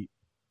he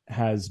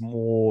has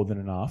more than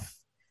enough,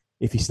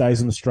 if he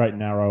stays on the straight and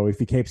narrow, if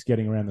he keeps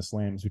getting around the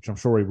slams, which I'm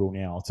sure he will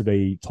now, to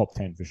be top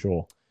 10 for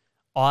sure.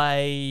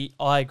 I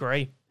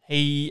agree.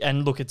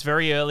 And look, it's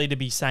very early to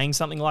be saying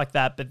something like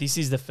that, but this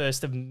is the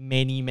first of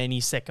many, many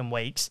second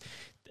weeks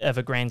of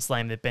a Grand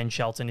Slam that Ben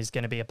Shelton is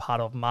going to be a part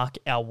of. Mark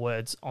our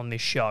words on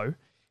this show.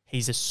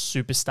 He's a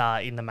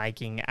superstar in the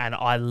making, and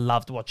I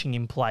loved watching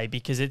him play,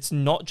 because it's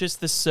not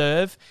just the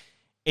serve,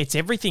 it's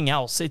everything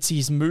else. It's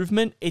his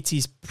movement, it's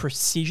his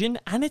precision,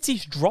 and it's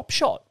his drop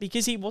shot,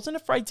 because he wasn't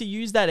afraid to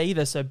use that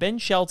either. So Ben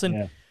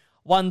Shelton,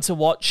 one to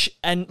watch.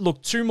 And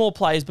look, two more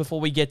players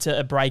before we get to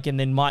a break, and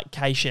then Mike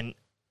Cation.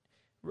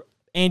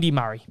 Andy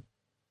Murray.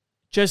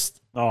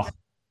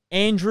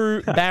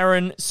 Andrew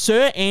Barron,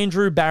 Sir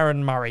Andrew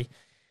Barron Murray.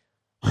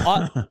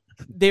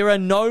 There are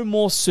no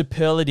more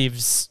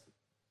superlatives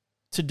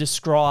to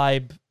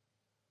describe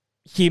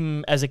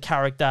him as a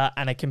character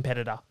and a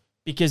competitor,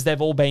 because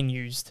they've all been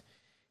used.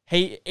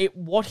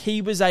 What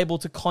he was able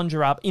to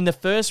conjure up in the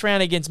first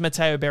round against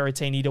Matteo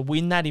Berrettini to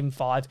win that in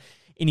 5,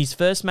 in his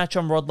first match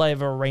on Rod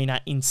Laver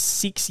Arena in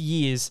 6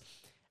 years,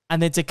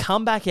 and then to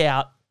come back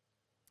out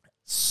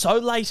so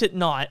late at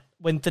night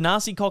when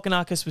Thanasi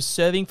Kokkinakis was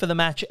serving for the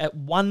match at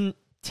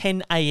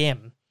 1:10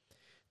 a.m.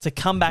 to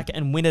come back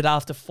and win it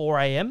after 4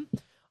 a.m.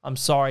 I'm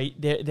sorry,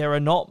 there are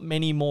not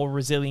many more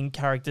resilient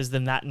characters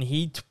than that. And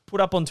he put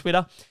up on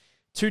Twitter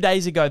 2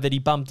 days ago that he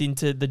bumped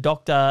into the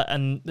doctor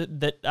and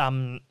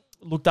that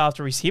looked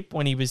after his hip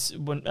when it was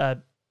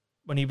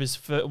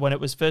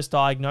first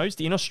diagnosed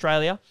in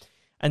Australia,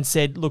 and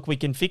said, "Look, we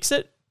can fix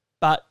it,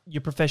 but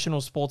your professional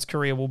sports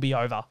career will be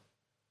over."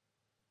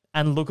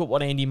 And look at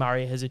what Andy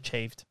Murray has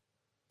achieved.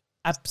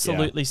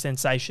 Absolutely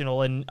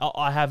sensational. And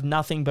I have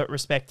nothing but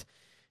respect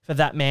for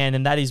that man.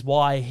 And that is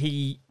why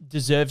he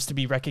deserves to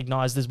be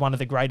recognized as one of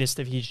the greatest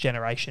of his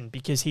generation,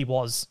 because he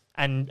was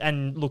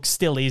and look,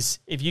 still is.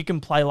 If you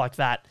can play like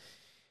that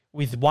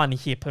with one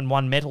hip and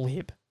one metal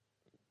hip,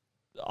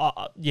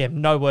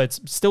 no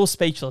words. Still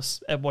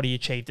speechless at what he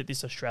achieved at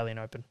this Australian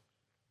Open.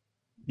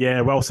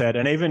 Yeah, well said.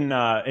 And even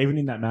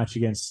in that match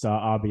against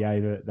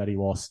RBA that he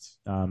lost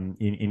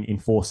in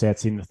 4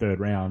 sets in the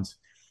third round,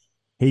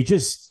 he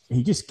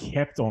just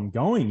kept on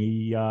going.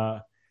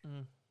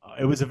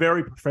 It was a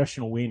very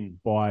professional win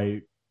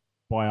by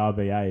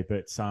RBA,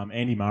 but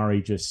Andy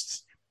Murray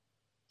just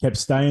kept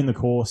staying the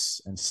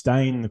course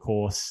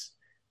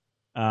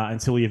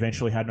until he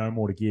eventually had no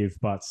more to give.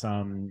 But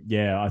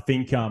I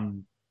think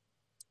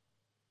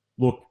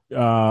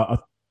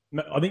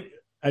I think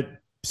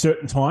at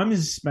certain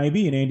times,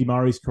 maybe in Andy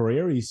Murray's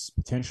career, he's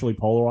potentially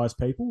polarized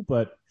people,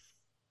 but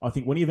I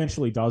think when he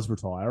eventually does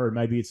retire, and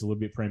maybe it's a little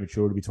bit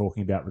premature to be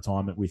talking about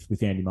retirement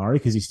with Andy Murray,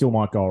 because he still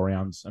might go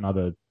around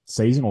another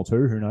season or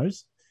two, who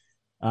knows?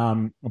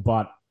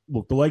 But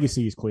look, the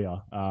legacy is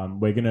clear.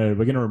 We're gonna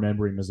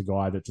remember him as a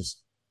guy that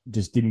just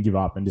didn't give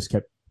up and just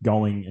kept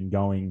going and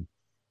going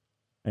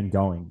and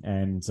going.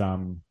 And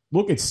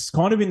look, it's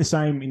kind of in the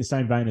same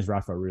vein as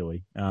Rafa,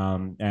 really.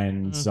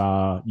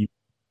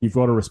 You've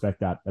got to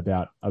respect that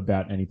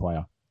about any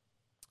player.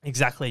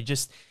 Exactly.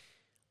 Just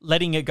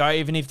letting it go,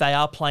 even if they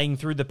are playing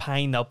through the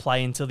pain, they'll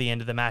play until the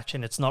end of the match.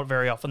 And it's not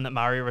very often that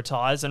Murray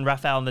retires. And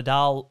Rafael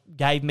Nadal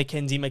gave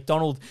Mackenzie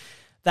McDonald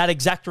that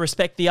exact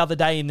respect the other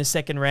day in the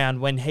second round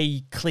when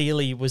he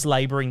clearly was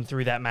labouring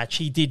through that match.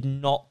 He did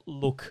not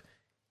look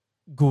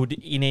good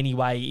in any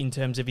way in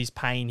terms of his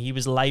pain. He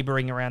was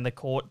labouring around the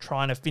court,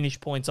 trying to finish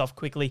points off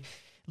quickly.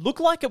 Looked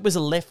like it was a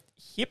left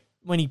hip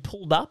when he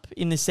pulled up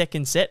in the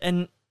second set.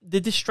 And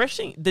the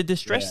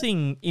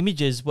distressing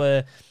images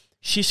were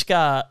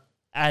Shishka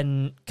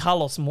and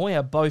Carlos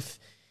Moya both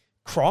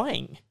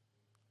crying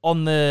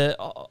on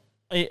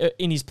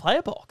in his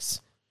player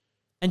box,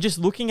 and just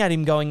looking at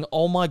him going,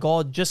 "Oh my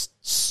God, just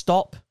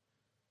stop,"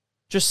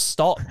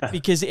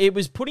 because it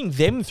was putting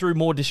them through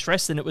more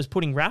distress than it was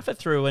putting Rafa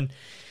through. And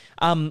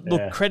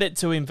look, credit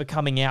to him for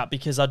coming out,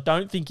 because I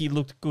don't think he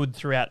looked good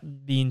throughout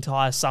the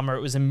entire summer.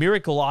 It was a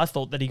miracle, I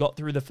thought, that he got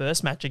through the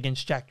first match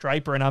against Jack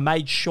Draper, and I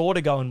made sure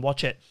to go and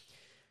watch it,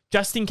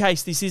 just in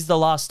case this is the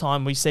last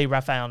time we see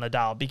Rafael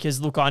Nadal.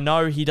 Because, look, I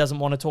know he doesn't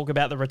want to talk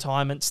about the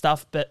retirement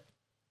stuff, but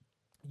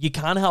you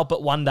can't help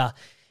but wonder,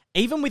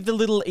 even with the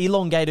little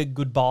elongated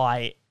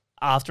goodbye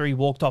after he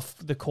walked off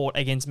the court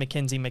against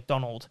Mackenzie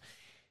McDonald,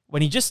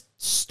 when he just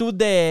stood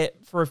there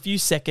for a few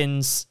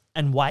seconds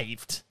and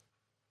waved,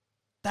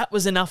 that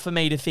was enough for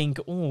me to think,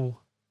 oh,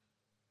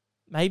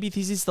 maybe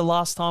this is the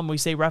last time we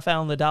see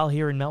Rafael Nadal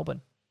here in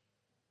Melbourne.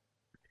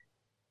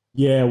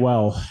 Yeah,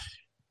 well,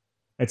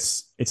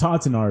 it's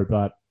hard to know,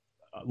 but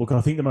look,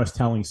 I think the most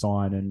telling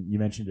sign, and you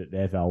mentioned it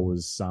there, Val,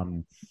 was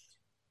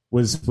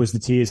the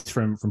tears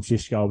from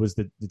Shishka, was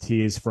the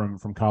tears from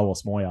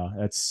Carlos Moya.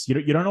 It's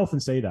you don't often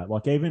see that.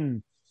 Like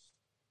even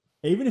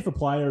if a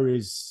player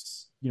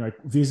is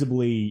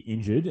visibly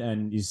injured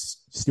and is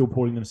still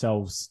putting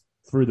themselves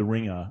through the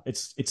ringer,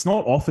 it's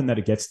not often that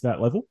it gets to that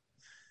level.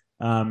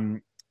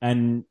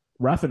 And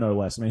Rafa no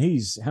less. I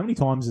mean, how many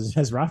times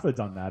has Rafa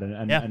done that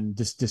and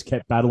just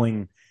kept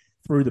battling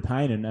through the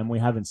pain, and we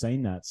haven't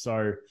seen that.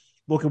 So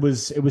look, it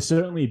was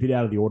certainly a bit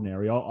out of the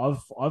ordinary.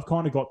 I've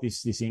kind of got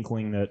this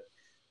inkling that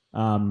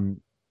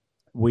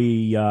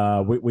we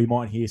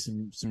might hear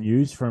some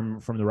news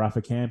from the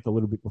Rafa camp a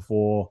little bit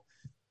before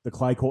the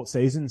clay court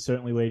season,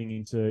 certainly leading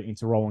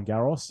into Roland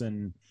Garros.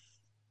 And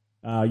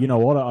you know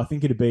what, I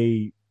think it'd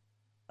be,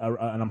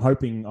 and I'm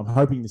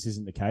hoping this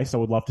isn't the case. I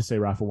would love to see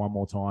Rafa one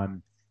more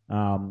time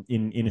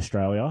in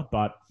Australia,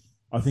 but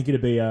I think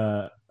it'd be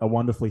a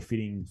wonderfully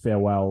fitting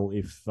farewell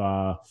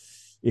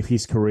if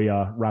his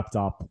career wrapped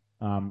up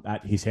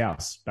at his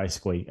house,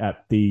 basically,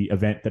 at the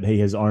event that he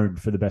has owned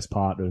for the best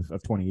part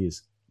of 20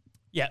 years.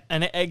 Yeah,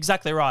 and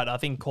exactly right. I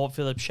think Court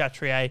Philippe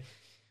Chatrier,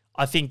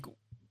 I think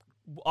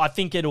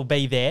it'll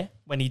be there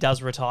when he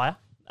does retire.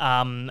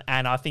 And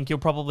I think he'll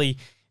probably,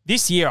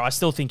 this year, I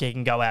still think he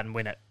can go out and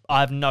win it. I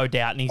have no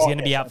doubt. And he's going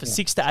to be out for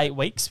 6 to 8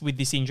 weeks with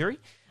this injury.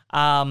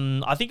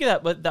 I think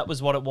that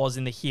was what it was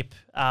in the hip.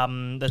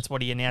 That's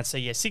what he announced. So,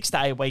 6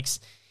 to 8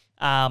 weeks.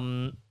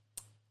 And,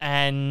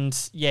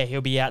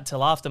 he'll be out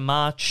till after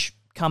March,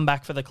 come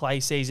back for the clay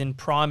season,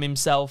 prime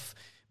himself,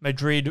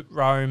 Madrid,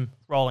 Rome,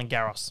 Roland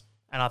Garros.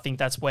 And I think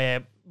that's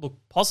where, look,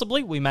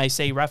 possibly we may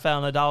see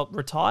Rafael Nadal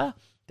retire.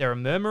 There are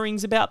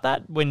murmurings about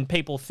that when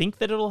people think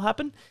that it'll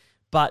happen,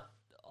 but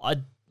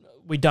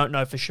we don't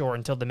know for sure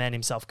until the man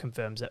himself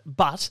confirms it.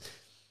 But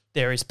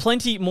there is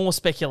plenty more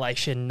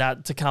speculation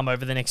to come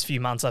over the next few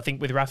months, I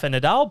think, with Rafa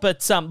Nadal.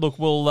 But look,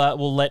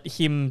 we'll let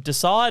him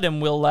decide,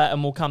 and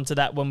we'll come to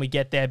that when we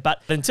get there.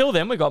 But until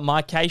then, we've got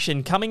Mike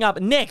Cation coming up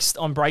next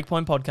on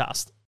Breakpoint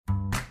Podcast.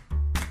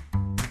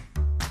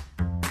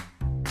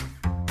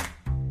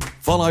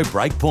 Follow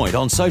Breakpoint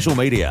on social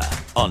media,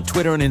 on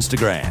Twitter and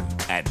Instagram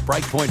at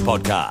Breakpoint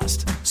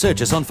Podcast.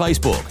 Search us on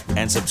Facebook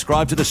and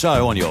subscribe to the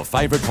show on your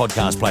favourite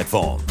podcast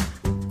platform.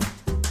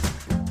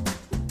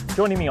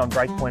 Joining me on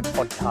Breakpoint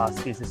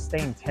Podcast is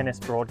esteemed tennis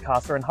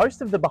broadcaster and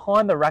host of the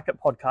Behind the Racket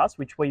podcast,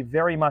 which we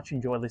very much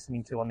enjoy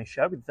listening to on this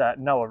show with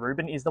Noah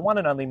Rubin, is the one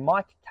and only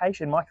Mike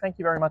Cation. Mike, thank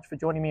you very much for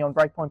joining me on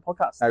Breakpoint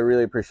Podcast. I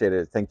really appreciate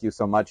it. Thank you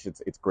so much.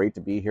 It's great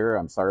to be here.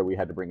 I'm sorry we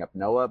had to bring up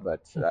Noah,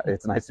 but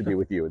it's nice to be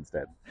with you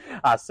instead.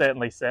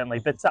 Certainly.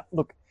 But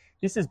look,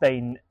 this has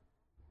been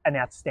an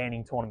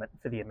outstanding tournament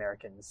for the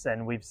Americans,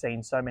 and we've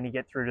seen so many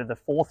get through to the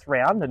fourth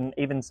round, and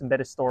even some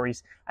better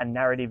stories and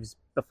narratives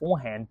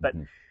beforehand. But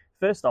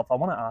first off, I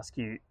want to ask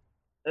you,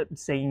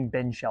 seeing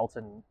Ben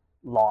Shelton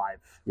live,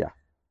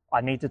 I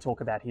need to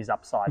talk about his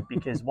upside,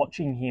 because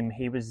watching him,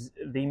 he was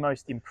the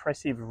most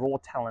impressive raw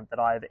talent that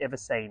I have ever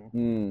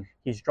seen.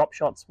 His drop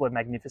shots were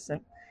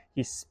magnificent.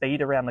 His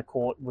speed around the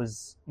court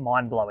was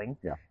mind-blowing.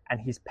 And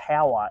his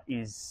power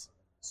is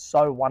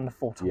so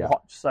wonderful to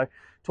watch. So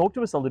talk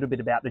to us a little bit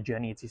about the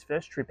journey. It's his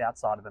first trip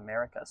outside of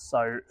America.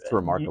 So it's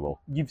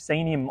remarkable. You've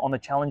seen him on the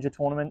Challenger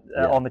tournament,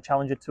 on the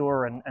Challenger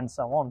Tour, and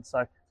so on.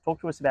 So Talk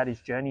to us about his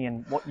journey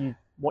and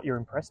what you're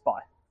impressed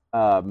by.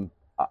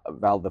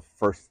 Val, the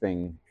first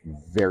thing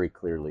very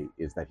clearly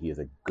is that he is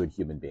a good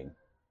human being.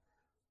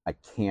 I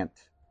can't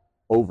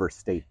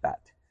overstate that.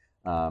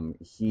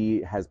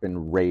 He has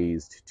been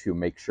raised to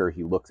make sure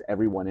he looks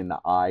everyone in the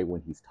eye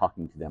when he's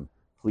talking to them.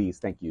 Please,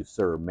 thank you,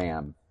 sir,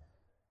 ma'am.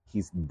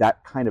 He's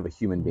that kind of a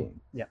human being,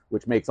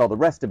 which makes all the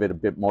rest of it a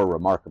bit more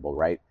remarkable,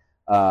 right?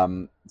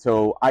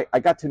 So I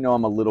got to know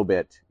him a little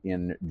bit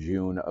in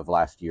June of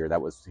last year.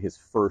 That was his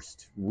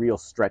first real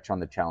stretch on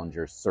the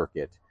Challenger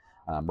circuit,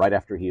 right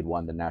after he had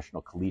won the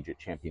National Collegiate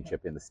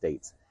Championship in the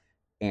States.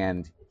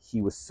 And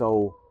he was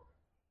so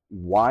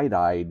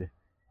wide-eyed,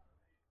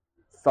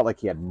 felt like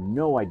he had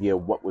no idea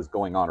what was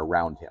going on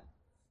around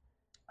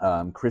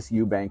him. Chris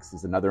Eubanks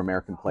is another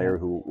American player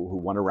who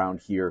won around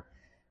here.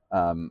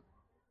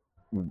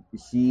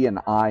 He and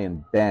I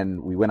and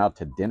Ben, we went out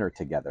to dinner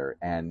together,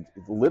 and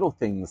little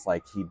things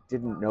like he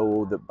didn't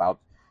know about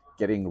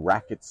getting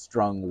rackets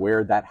strung,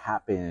 where that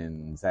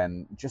happens,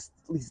 and just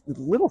these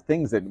little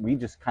things that we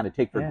just kind of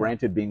take for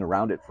granted being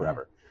around it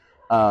forever.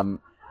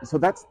 So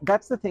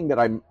that's the thing that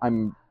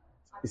I'm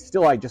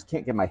still, I just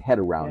can't get my head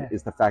around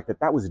is the fact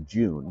that was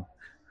June,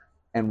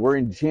 and we're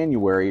in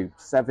January,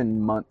 7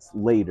 months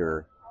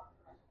later,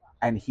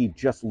 and he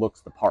just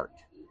looks the part.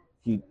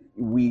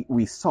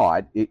 We saw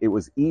it. It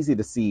was easy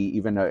to see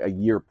even a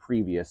year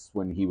previous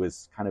when he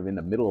was kind of in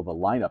the middle of a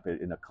lineup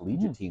in a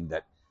collegiate team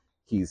that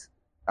he's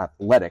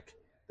athletic.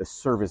 The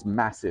serve is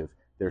massive.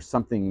 There's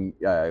something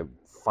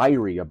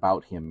fiery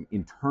about him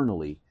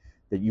internally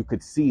that you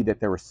could see that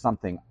there was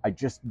something. I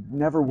just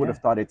never would have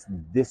thought it's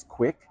this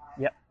quick.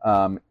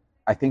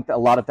 I think that a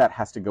lot of that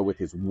has to go with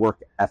his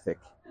work ethic.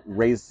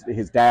 Raised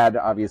his dad,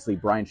 obviously,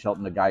 Brian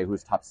Shelton, a guy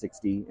who's top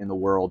 60 in the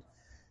world.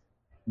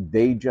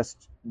 They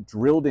just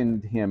drilled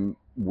into him,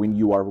 when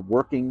you are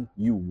working,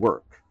 you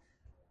work.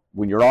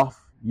 When you're off,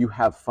 you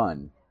have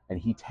fun. And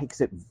he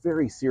takes it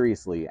very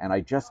seriously. And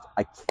I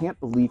can't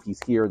believe he's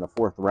here in the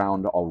 4th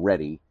round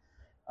already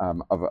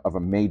of a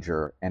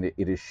major. And it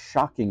is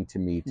shocking to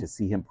me to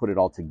see him put it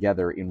all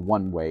together in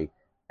one way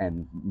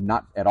and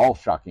not at all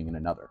shocking in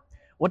another.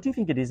 What do you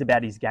think it is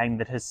about his game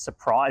that has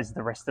surprised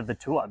the rest of the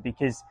tour?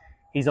 Because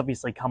he's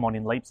obviously come on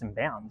in leaps and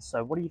bounds.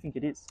 So what do you think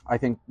it is? I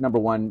think, number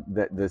one,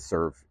 the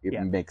serve.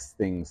 It makes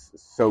things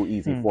so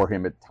easy for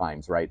him at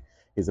times, right?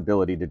 His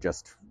ability to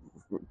just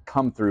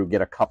come through,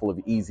 get a couple of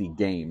easy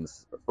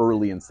games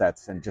early in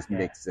sets, and just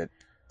makes it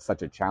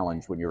such a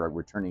challenge when you're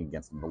returning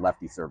against the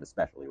lefty serve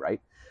especially, right?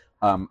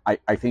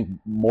 I think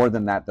more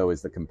than that, though,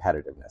 is the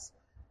competitiveness.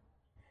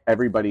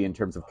 Everybody in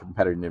terms of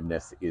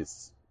competitiveness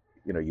is,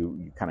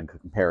 you kind of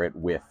compare it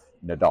with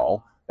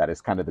Nadal. That is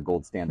kind of the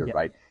gold standard,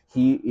 right?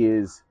 He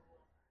is...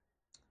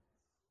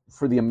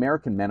 For the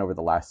American men over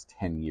the last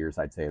 10 years,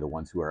 I'd say, the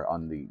ones who are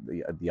on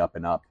the up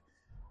and up,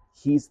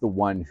 he's the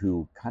one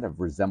who kind of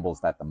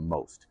resembles that the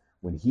most.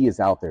 When he is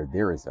out there,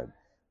 there is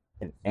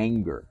an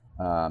anger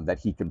that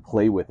he can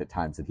play with at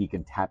times, that he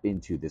can tap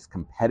into, this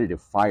competitive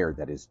fire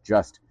that is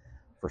just,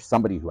 for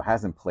somebody who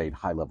hasn't played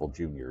high-level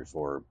juniors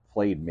or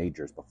played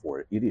majors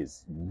before, it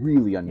is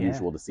really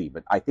unusual to see.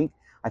 But I think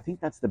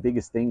that's the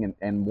biggest thing,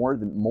 and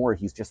more,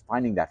 he's just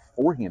finding that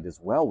forehand as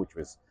well, which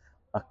was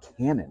a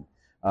cannon.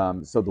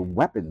 So the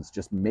weapons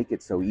just make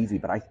it so easy,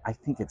 but I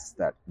think it's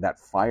that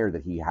fire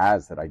that he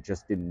has that I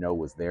just didn't know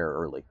was there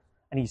early.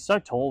 And he's so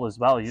tall as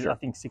well. He's, I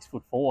think,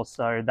 6'4",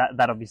 so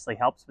that obviously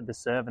helps with the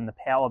serve and the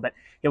power. But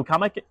he'll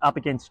come up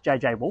against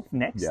JJ Wolf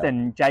next,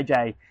 and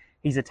JJ,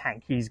 he's a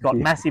tank. He's got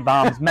massive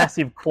arms,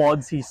 massive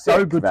quads. He's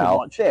so good to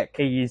watch.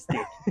 He is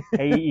thick.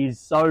 He is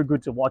so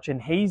good to watch, and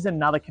he's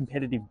another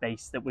competitive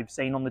beast that we've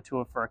seen on the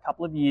tour for a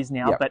couple of years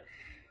now. But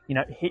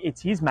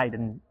it's his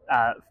maiden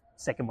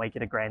second week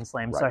at a Grand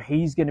Slam, so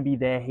he's going to be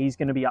there. He's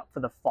going to be up for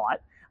the fight.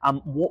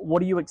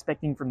 What are you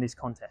expecting from this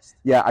contest?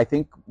 Yeah, I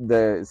think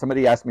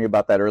somebody asked me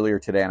about that earlier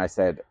today, and I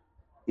said,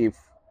 if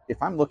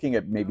I'm looking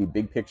at maybe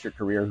big picture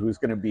career, who's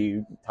going to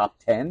be top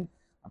 10,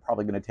 I'm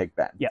probably going to take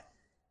Ben.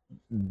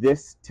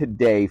 This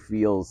today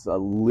feels a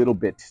little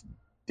bit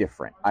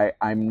different.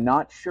 I'm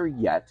not sure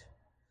yet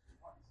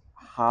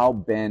how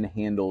Ben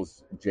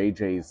handles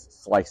JJ's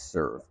slice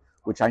serve,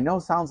 which I know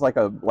sounds like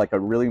a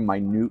really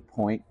minute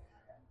point.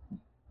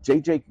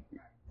 JJ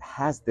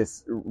has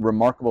this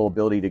remarkable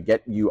ability to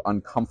get you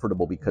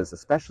uncomfortable because,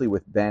 especially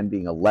with Ben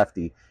being a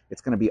lefty,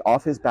 it's going to be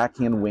off his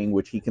backhand wing,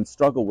 which he can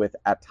struggle with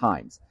at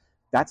times.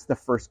 That's the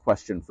first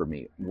question for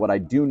me. What I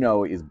do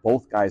know is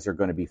both guys are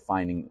going to be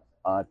finding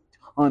a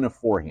ton of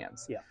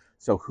forehands.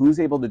 So who's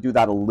able to do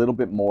that a little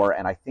bit more?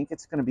 And I think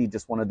it's going to be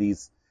just one of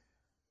these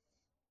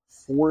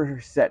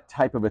 4-set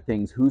type of a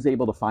things. Who's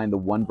able to find the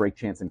one break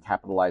chance and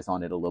capitalize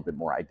on it a little bit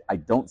more? I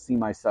don't see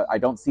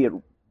it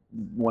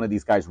one of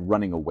these guys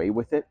running away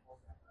with it.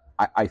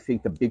 I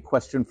think the big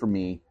question for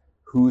me,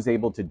 who's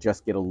able to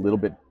just get a little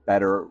bit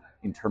better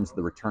in terms of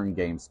the return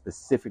game,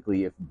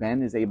 specifically if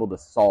Ben is able to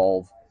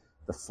solve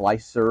the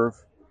slice serve,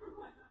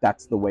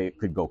 that's the way it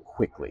could go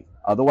quickly.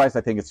 Otherwise,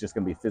 I think it's just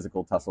going to be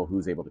physical tussle,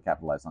 who's able to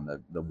capitalize on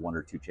the 1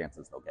 or 2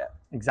 chances they'll get.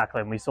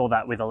 Exactly, and we saw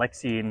that with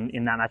Alexei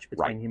in that match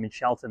between him and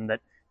Shelton, that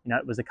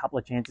it was a couple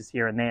of chances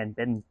here and there, and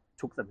Ben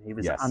took them. He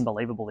was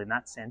unbelievable in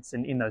that sense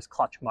and in those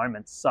clutch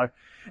moments. So,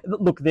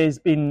 look,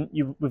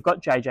 we've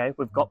got JJ,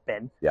 we've got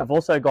Ben, we've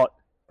also got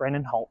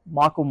Brendan Holt,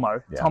 Michael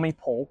Moe, Tommy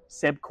Paul,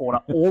 Seb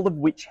Corder, all of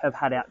which have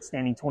had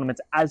outstanding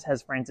tournaments, as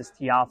has Francis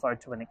Tiafoe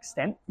to an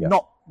extent.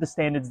 Not the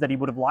standards that he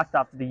would have liked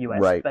after the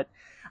US, but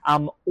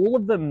all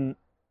of them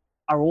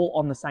are all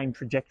on the same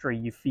trajectory,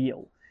 you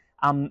feel.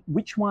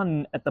 Which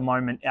one at the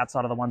moment,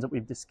 outside of the ones that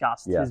we've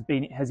discussed,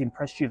 has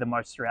impressed you the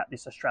most throughout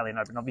this Australian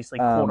Open? Obviously,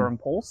 Corder and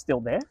Paul still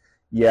there.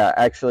 Yeah,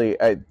 actually,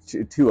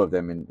 two of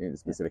them in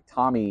specific.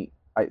 Tommy,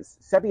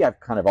 Sebi, I've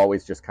kind of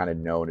always just kind of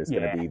known is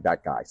going to be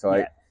that guy.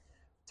 So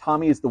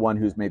Tommy is the one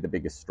who's made the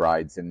biggest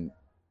strides, and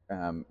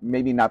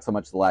maybe not so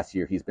much the last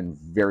year. He's been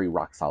very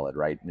rock solid,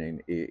 right?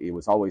 And it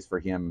was always for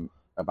him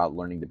about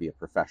learning to be a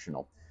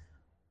professional.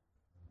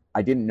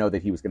 I didn't know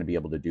that he was going to be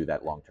able to do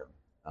that long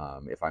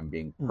term, if I'm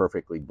being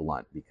perfectly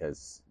blunt,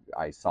 because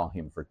I saw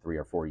him for 3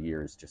 or 4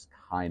 years just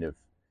kind of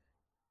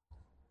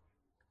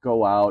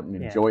go out and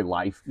enjoy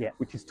life,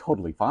 which is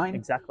totally fine.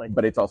 Exactly.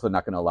 But it's also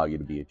not going to allow you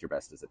to be at your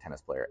best as a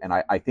tennis player. And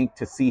I think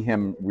to see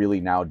him really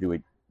now do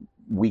it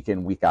week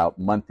in, week out,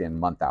 month in,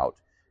 month out,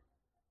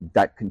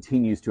 that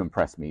continues to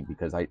impress me,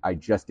 because I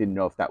just didn't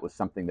know if that was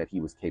something that he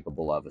was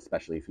capable of,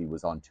 especially if he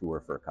was on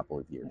tour for a couple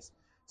of years.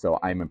 So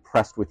I'm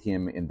impressed with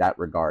him in that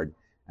regard.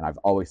 And I've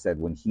always said,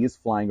 when he is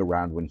flying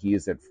around, when he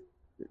is at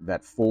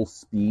that full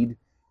speed,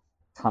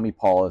 Tommy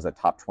Paul is a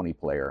top 20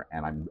 player,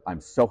 and I'm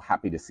so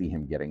happy to see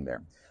him getting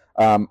there.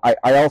 I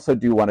also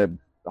do want to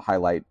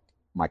highlight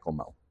Michael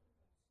Moe.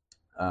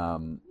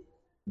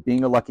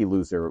 Being a lucky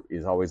loser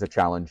is always a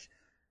challenge.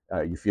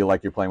 You feel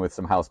like you're playing with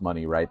some house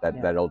money, right?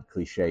 That old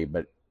cliche.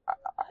 But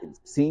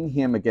seeing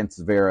him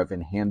against Zverev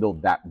and handle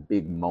that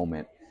big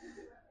moment,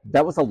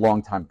 that was a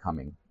long time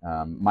coming.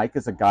 Mike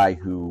is a guy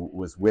who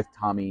was with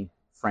Tommy,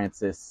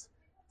 Francis,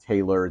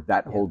 Taylor,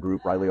 that whole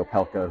group, Riley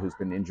Opelka, who's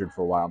been injured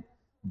for a while,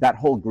 that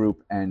whole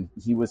group, and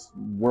he was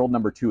world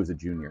number 2 as a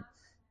junior.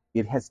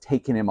 It has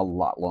taken him a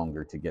lot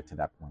longer to get to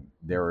that point.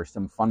 There are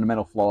some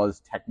fundamental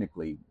flaws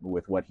technically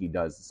with what he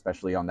does,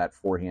 especially on that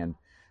forehand,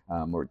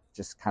 or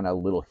just kind of a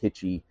little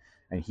hitchy,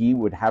 and he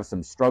would have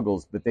some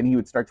struggles, but then he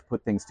would start to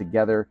put things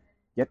together,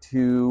 get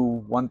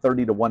to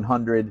 130 to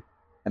 100,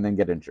 and then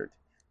get injured.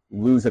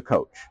 Lose a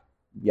coach,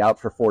 be out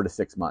for 4 to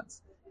 6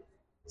 months.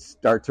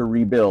 Start to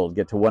rebuild,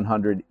 get to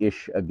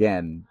 100-ish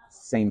again,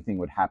 same thing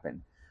would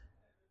happen.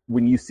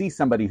 When you see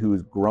somebody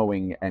who's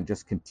growing and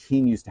just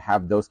continues to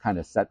have those kind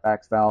of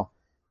setbacks, Val,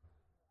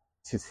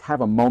 to have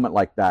a moment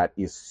like that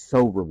is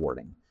so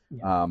rewarding.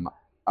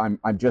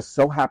 I'm just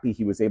so happy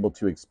he was able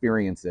to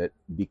experience it,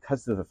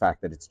 because of the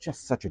fact that it's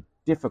just such a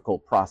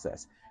difficult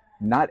process.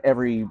 Not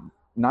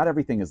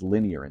everything is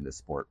linear in this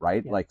sport,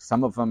 right? Like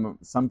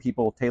some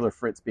people, Taylor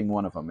Fritz being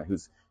one of them,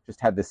 who's just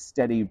had this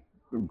steady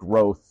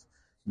growth,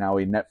 now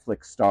a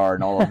Netflix star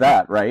and all of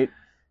that, right?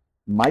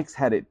 Mike's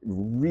had it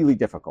really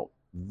difficult,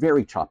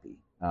 very choppy.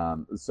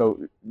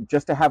 So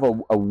just to have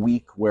a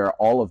week where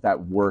all of that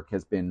work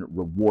has been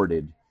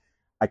rewarded,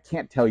 I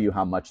can't tell you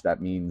how much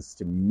that means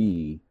to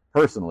me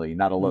personally,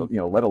 not alone,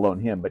 let alone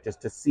him, but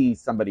just to see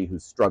somebody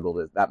who's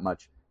struggled that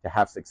much to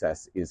have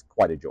success is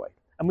quite a joy.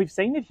 And we've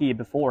seen it here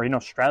before in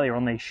Australia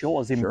on these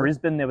shores. In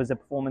Brisbane, there was a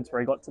performance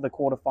where he got to the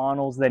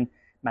quarterfinals, then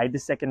made the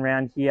second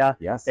round here.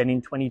 Then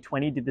in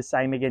 2020 did the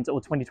same against, or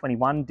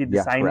 2021 did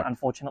the same. Correct.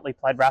 Unfortunately,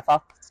 played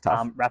Rafa.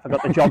 Rafa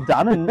got the job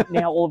done, and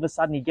now all of a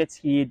sudden he gets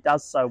here,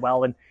 does so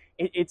well, and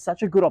it's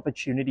such a good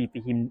opportunity for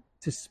him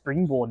to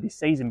springboard this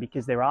season,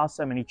 because there are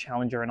so many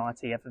Challenger and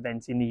ITF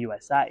events in the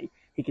USA.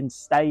 He can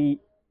stay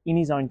in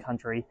his own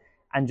country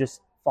and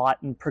just fight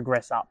and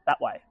progress up that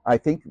way. I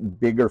think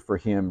bigger for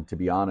him, to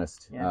be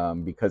honest,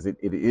 because it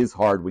is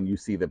hard when you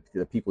see the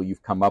people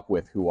you've come up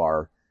with who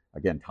are,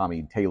 again,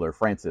 Tommy, Taylor,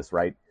 Francis,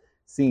 right?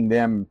 Seeing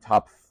them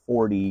top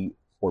 40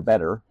 or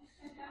better.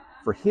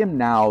 For him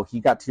now, he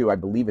got to, I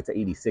believe it's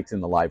 86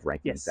 in the live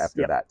rankings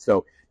after that.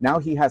 So now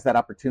he has that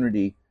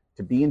opportunity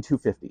to be in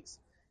 250s.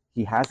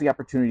 He has the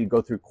opportunity to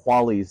go through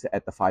qualies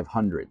at the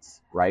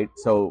 500s, right?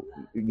 So,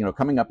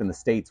 coming up in the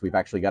States, we've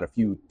actually got a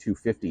few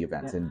 250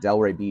 events in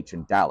Delray Beach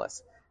and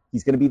Dallas.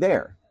 He's going to be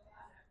there.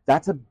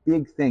 That's a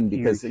big thing,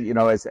 because,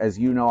 as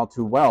you know all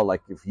too well,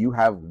 like if you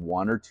have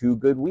 1 or 2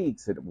 good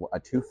weeks at a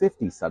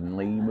 250,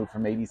 suddenly you move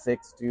from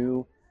 86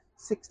 to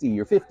 60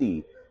 or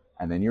 50,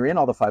 and then you're in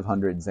all the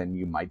 500s, and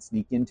you might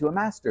sneak into a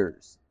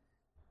Masters.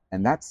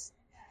 And that's,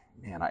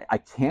 man, I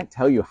can't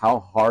tell you how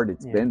hard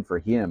it's been for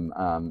him.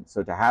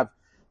 So to have,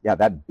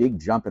 that big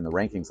jump in the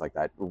rankings like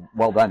that,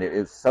 well done. It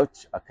was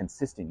such a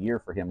consistent year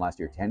for him last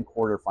year, 10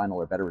 quarterfinal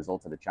or better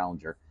results at a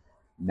Challenger.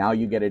 Now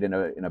you get it in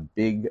a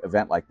big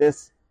event like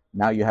this.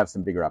 Now you have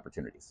some bigger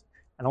opportunities.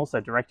 And also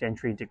direct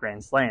entry into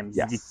Grand Slams.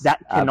 Yes, that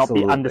cannot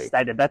be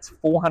understated. That's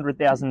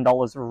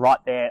 $400,000 right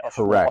there,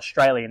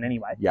 Australian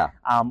anyway.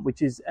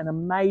 Which is an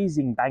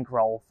amazing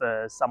bankroll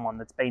for someone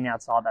that's been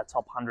outside that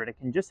top 100. It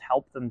can just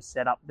help them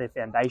set up their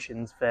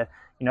foundations for,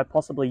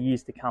 possibly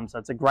years to come. So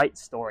it's a great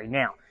story.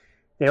 Now,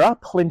 there are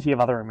plenty of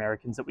other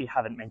Americans that we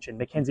haven't mentioned.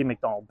 Mackenzie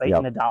McDonald beat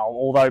Yep. Nadal,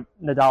 although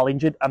Nadal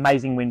injured.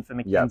 Amazing win for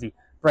Mackenzie. Yep.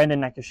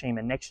 Brandon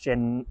Nakashima,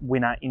 next-gen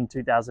winner in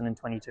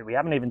 2022. We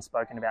haven't even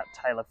spoken about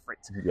Taylor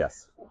Fritz.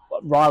 Yes.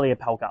 Riley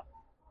Opelka.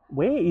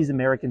 Where is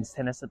Americans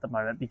tennis at the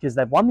moment? Because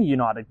they've won the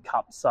United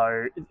Cup,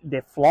 so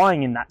they're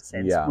flying in that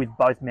sense with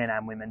both men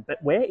and women.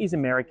 But where is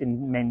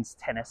American men's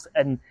tennis?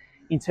 And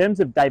in terms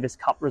of Davis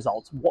Cup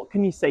results, what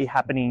can you see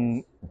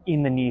happening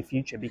in the near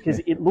future?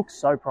 Because it looks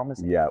so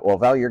promising. Yeah, well,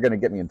 Val, you're going to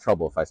get me in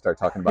trouble if I start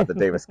talking about the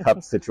Davis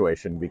Cup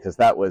situation, because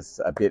that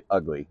was a bit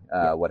ugly,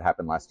 what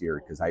happened last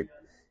year, because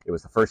it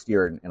was the first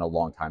year in a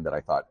long time that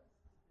I thought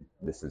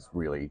this is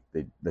really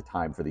the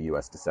time for the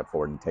U.S. to step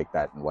forward and take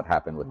that. And what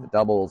happened with the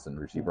doubles and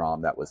Rushiv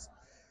Ram, that was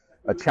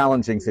a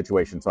challenging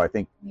situation. So I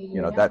think,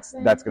 that's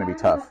going to be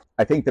tough.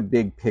 I think the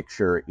big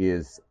picture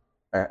is,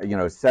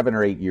 7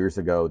 or 8 years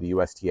ago, the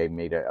USTA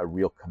made a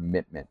real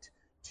commitment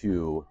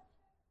to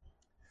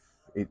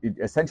it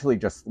essentially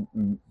just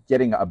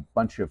getting a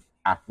bunch of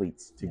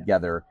athletes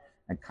together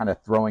and kind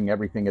of throwing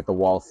everything at the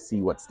wall,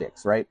 see what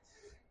sticks, right?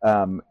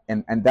 And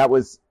that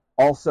was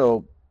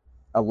also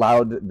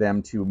allowed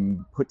them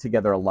to put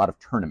together a lot of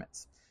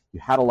tournaments.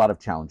 You had a lot of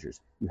challengers,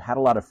 you had a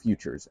lot of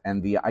futures,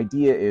 and the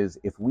idea is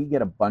if we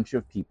get a bunch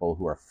of people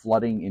who are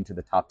flooding into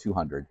the top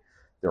 200,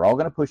 they're all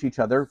going to push each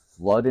other,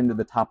 flood into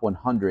the top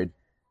 100,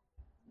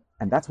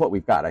 and that's what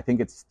we've got. I think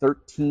it's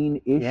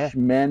 13-ish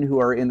men who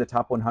are in the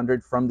top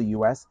 100 from the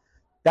U.S.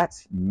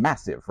 That's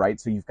massive, right?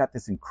 So you've got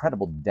this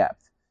incredible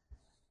depth.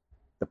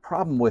 The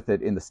problem with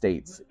it in the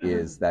States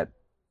is that,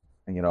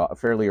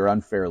 fairly or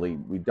unfairly,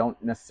 we don't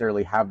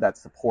necessarily have that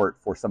support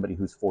for somebody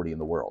who's 40 in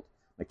the world.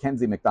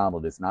 Mackenzie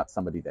McDonald is not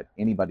somebody that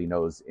anybody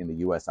knows in the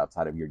U.S.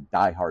 outside of your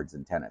diehards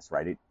in tennis,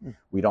 right?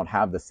 We don't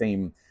have the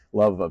same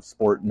love of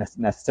sport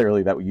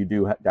necessarily that you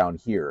do down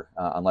here,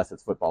 unless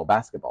it's football,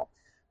 basketball.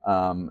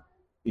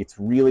 It's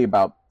really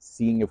about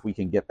seeing if we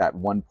can get that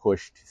one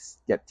push to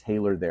get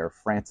Taylor there,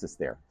 Francis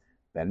there,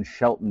 Ben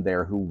Shelton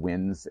there, who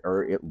wins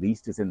or at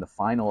least is in the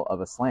final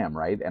of a slam,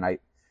 right? And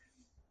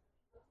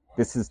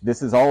this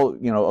is all,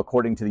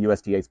 according to the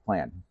USTA's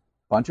plan.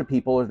 Bunch of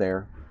people are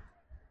there.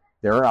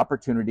 There are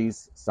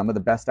opportunities. Some of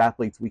the best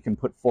athletes we can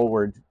put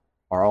forward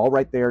are all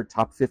right there,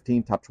 top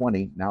 15, top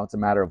 20. Now it's a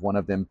matter of one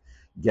of them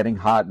getting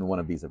hot in one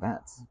of these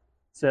events.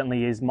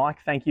 Certainly is. Mike,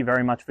 thank you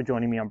very much for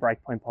joining me on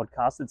Breakpoint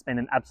Podcast. It's been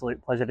an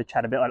absolute pleasure to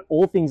chat about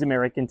all things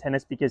American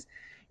tennis, because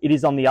it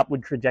is on the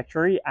upward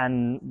trajectory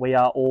and we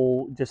are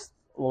all just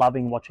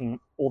loving watching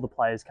all the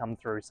players come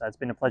through. So it's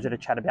been a pleasure to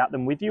chat about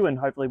them with you, and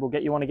hopefully we'll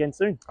get you on again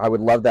soon. I would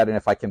love that. And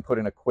if I can put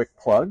in a quick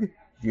plug,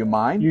 do you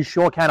mind? You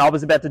sure can. I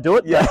was about to do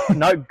it. Yeah.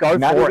 No, go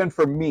Not for even it.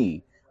 for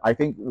me. I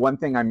think one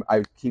thing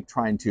I keep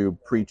trying to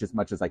preach as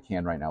much as I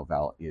can right now,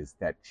 Val, is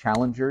that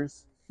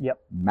challengers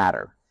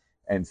matter.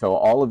 And so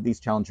all of these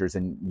challengers,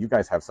 and you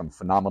guys have some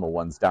phenomenal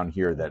ones down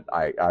here that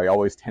I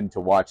always tend to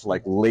watch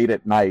like late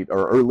at night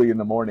or early in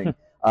the morning.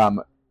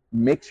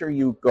 Make sure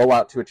you go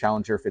out to a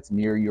challenger if it's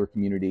near your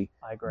community.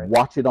 I agree.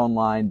 Watch it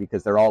online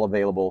because they're all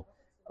available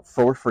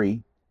for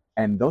free.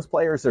 And those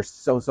players are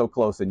so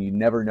close, and you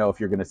never know if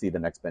you're going to see the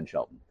next Ben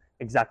Shelton.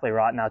 Exactly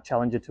right. Now,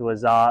 Challenger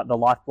Tours are the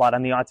lifeblood,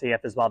 and the ITF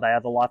as well. They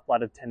are the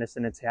lifeblood of tennis,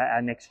 and it's how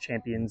our next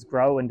champions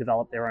grow and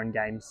develop their own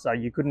games. So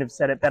you couldn't have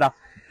said it better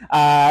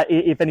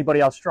if anybody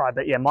else tried.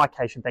 But yeah, Mike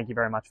Cation, thank you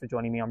very much for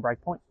joining me on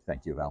Breakpoint.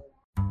 Thank you, Val.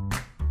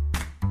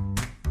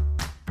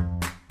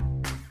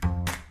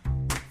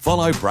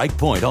 Follow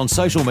Breakpoint on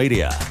social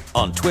media,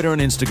 on Twitter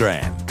and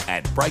Instagram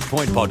at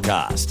Breakpoint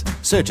Podcast.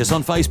 Search us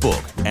on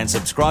Facebook and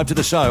subscribe to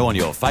the show on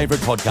your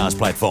favourite podcast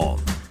platform.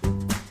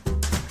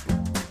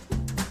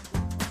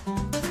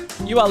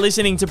 You are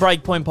listening to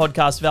Breakpoint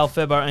Podcast. Val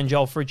Ferbo and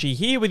Joel Fritchie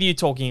here with you,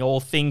 talking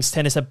all things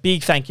tennis. A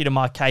big thank you to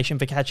Mike Cation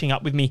for catching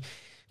up with me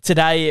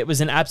today. It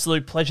was an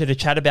absolute pleasure to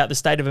chat about the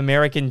state of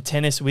American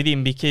tennis with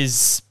him,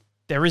 because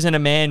there isn't a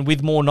man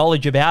with more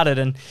knowledge about it.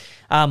 And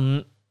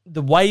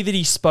the way that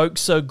he spoke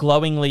so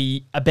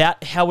glowingly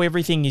about how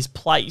everything is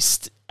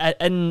placed,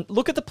 and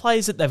look at the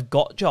players that they've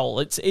got,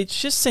 Joel.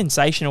 It's just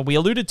sensational. We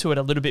alluded to it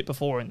a little bit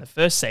before in the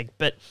first seg,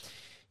 but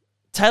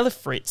Taylor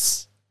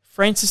Fritz,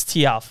 Francis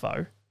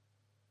Tiafoe,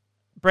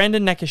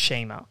 Brandon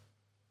Nakashima,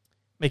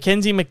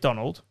 Mackenzie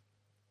McDonald,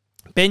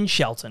 Ben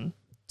Shelton,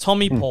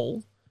 Tommy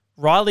Paul,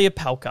 Riley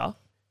Opelka,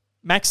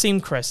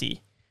 Maxime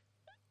Cressy,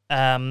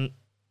 Marcos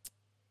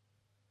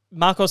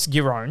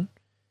Giron,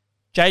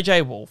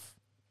 JJ Wolf,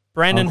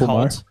 Brandon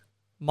Holt,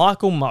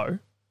 Michael Moe,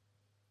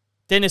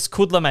 Dennis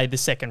Kudla made the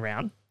second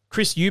round,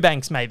 Chris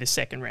Eubanks made the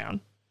second round.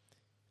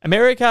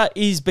 America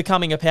is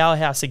becoming a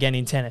powerhouse again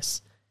in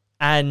tennis,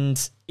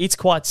 and it's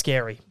quite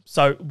scary.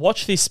 So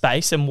watch this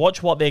space and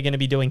watch what they're going to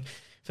be doing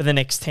for the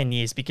next 10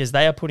 years, because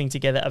they are putting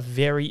together a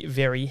very,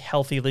 very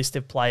healthy list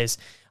of players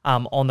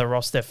on the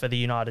roster for the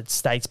United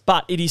States.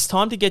 But it is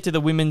time to get to the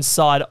women's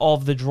side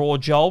of the draw,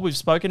 Joel. We've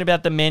spoken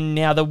about the men.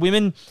 Now the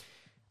women,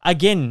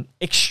 again,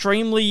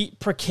 extremely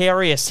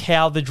precarious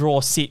how the draw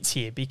sits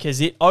here,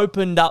 because it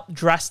opened up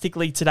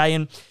drastically today.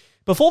 And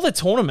before the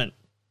tournament,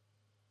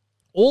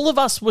 all of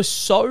us were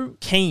so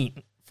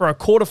keen for a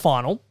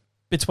quarterfinal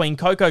between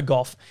Coco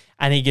Gauff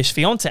and Iga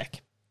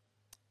Swiatek.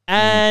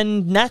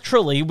 And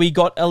naturally, we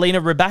got Elena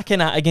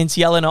Rybakina against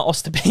Jelena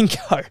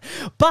Ostapenko.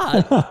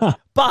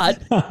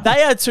 But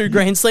they are two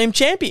Grand Slam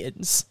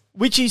champions,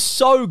 which is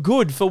so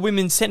good for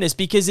women's tennis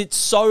because it's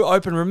so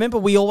open. Remember,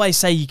 we always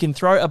say you can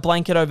throw a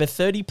blanket over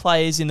 30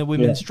 players in the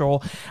women's draw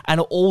and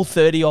all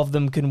 30 of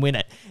them can win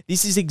it.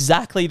 This is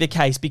exactly the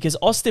case because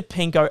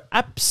Ostapenko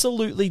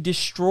absolutely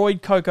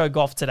destroyed Coco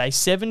Gauff today,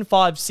 7-5,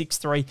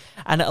 6-3,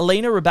 and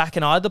Elena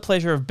Rybakina, I had the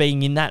pleasure of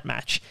being in that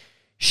match.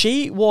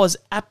 She was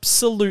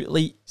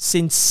absolutely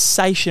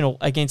sensational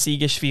against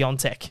Iga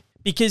Swiatek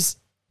because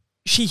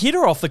she hit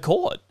her off the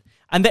court.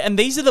 And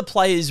these are the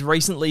players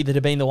recently that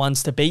have been the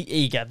ones to beat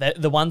Iga,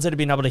 the ones that have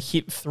been able to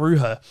hit through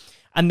her.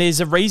 And there's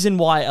a reason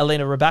why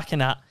Elena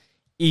Rybakina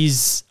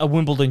is a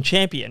Wimbledon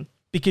champion,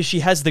 because she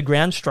has the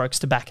ground strokes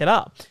to back it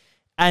up.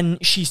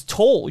 And she's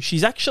tall.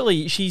 She's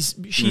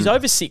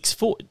over 6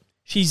 foot.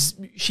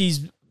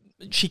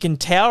 She can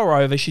tower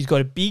over. She's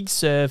got a big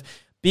serve,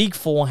 big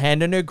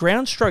forehand, and her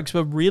ground strokes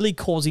were really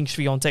causing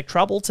Swiatek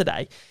trouble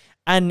today.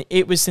 And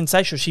it was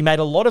sensational. She made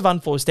a lot of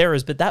unforced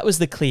errors, but that was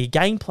the clear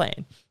game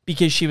plan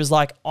because she was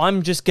like,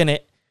 I'm just going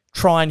to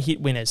try and hit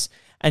winners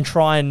and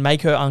try and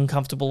make her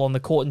uncomfortable on the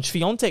court. And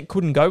Swiatek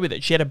couldn't go with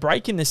it. She had a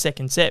break in the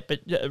second set,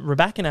 but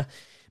Rybakina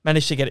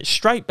managed to get it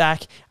straight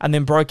back and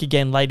then broke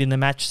again late in the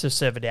match to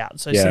serve it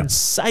out. So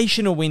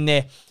sensational win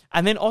there.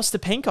 And then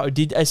Ostapenko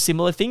did a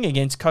similar thing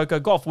against Coco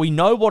Gauff. We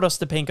know what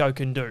Ostapenko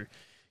can do.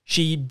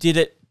 She did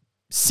it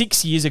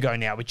 6 years ago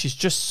now, which is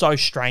just so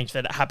strange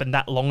that it happened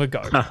that long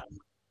ago.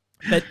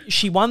 But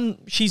she's won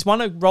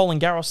a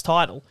Roland Garros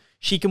title.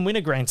 She can win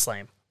a Grand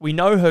Slam. We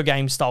know her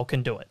game style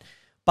can do it.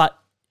 But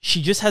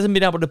she just hasn't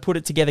been able to put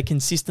it together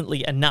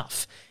consistently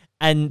enough.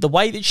 And the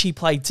way that she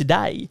played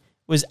today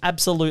was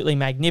absolutely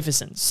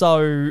magnificent.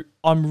 So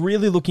I'm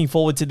really looking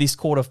forward to this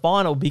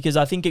quarterfinal because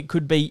I think it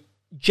could be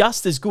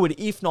just as good,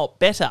 if not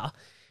better,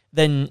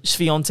 than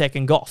Swiatek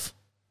and Gauff.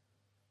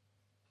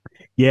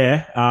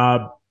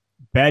 Yeah,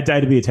 bad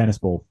day to be a tennis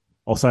ball.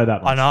 I'll say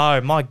that much. I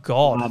know, my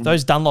God.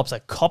 Those Dunlops are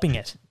copying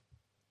it.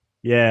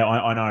 Yeah,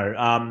 I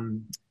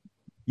know.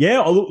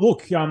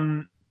 Look,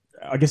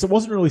 I guess it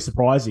wasn't really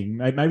surprising.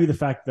 Maybe the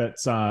fact that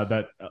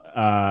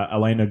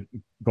Elena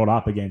got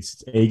up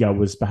against Iga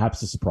was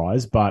perhaps a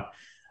surprise, but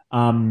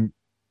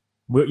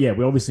we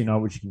obviously know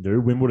what she can do.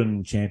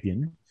 Wimbledon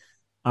champion.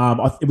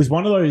 It was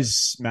one of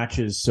those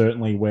matches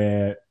certainly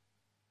where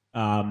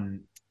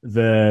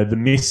the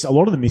miss, a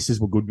lot of the misses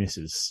were good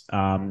misses.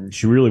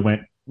 She really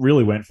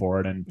went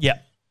for it, and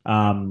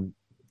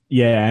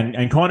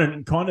and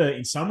kind of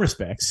in some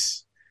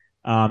respects,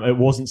 it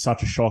wasn't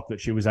such a shock that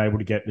she was able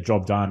to get the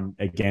job done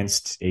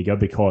against Iga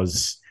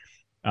because,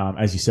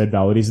 as you said,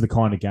 Val, it is the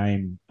kind of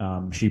game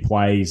she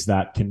plays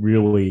that can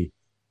really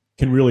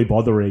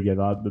bother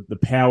Iga. The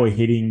power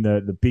hitting,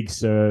 the big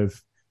serve,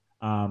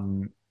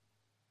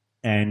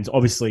 and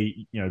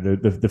obviously, you know,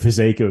 the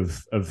physique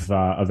of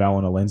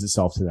Elena lends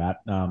itself to that.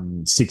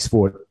 6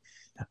 foot,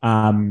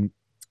 and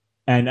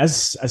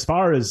as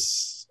far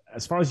as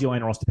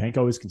Jelena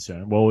Ostapenko is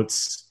concerned, well,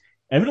 it's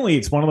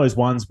one of those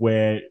ones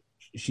where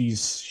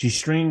she's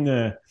stringing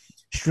the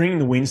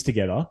wins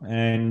together,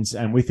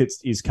 and with it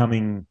is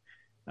coming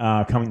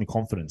the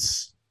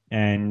confidence,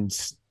 and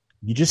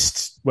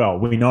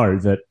we know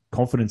that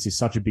confidence is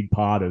such a big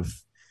part of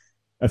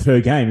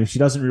her game. If she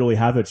doesn't really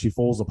have it, she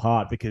falls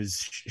apart because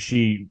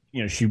she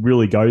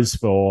really goes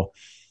for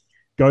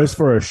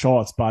her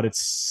shots, but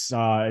it's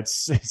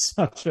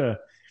such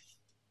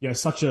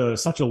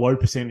a low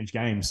percentage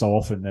game so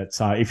often that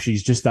if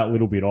she's just that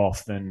little bit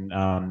off, then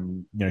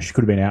she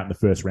could have been out in the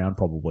first round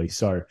probably.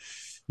 So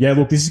yeah,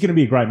 look, this is going to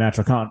be a great match.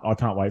 I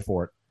can't wait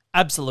for it.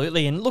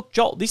 Absolutely. And look,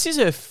 Joel, this is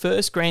her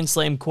first Grand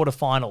Slam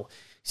quarterfinal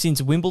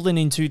since Wimbledon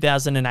in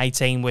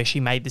 2018, where she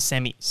made the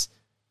semis.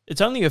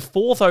 It's only her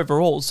fourth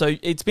overall, so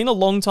it's been a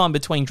long time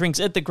between drinks.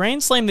 At the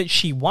Grand Slam that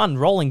she won,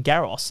 Roland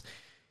Garros,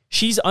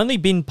 she's only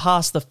been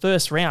past the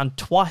first round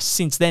twice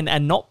since then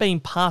and not been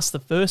past the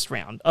third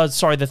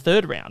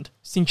round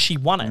since she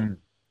won it.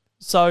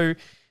 So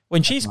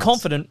when she's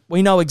confident,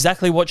 we know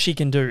exactly what she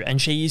can do,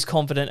 and she is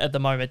confident at the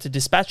moment. To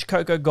dispatch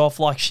Coco Gauff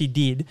like she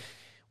did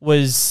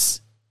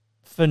was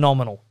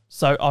phenomenal.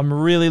 So I'm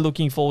really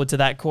looking forward to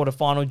that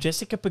quarterfinal.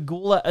 Jessica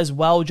Pegula as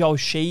well, Joel.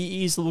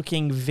 She is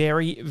looking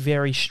very,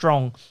 very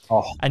strong.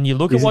 And you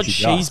look at what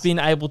she's been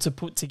able to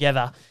put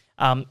together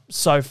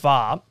so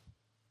far.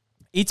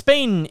 It's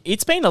been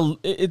a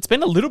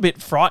little bit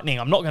frightening,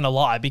 I'm not going to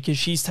lie, because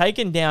she's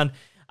taken down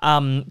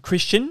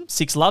Christian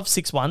 6-love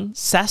 6-1,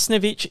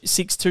 Sasnovich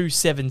 6-2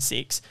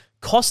 7-6,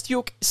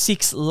 Kostyuk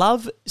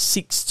 6-love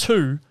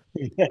 6-2,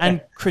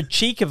 and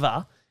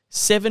Krejcikova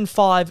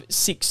 7-5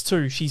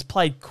 6-2. She's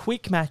played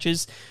quick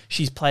matches.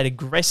 She's played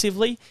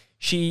aggressively.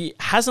 She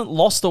hasn't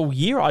lost all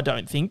year, I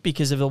don't think,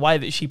 because of the way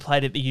that she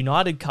played at the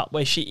United Cup,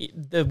 where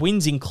the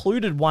wins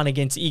included one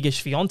against Iga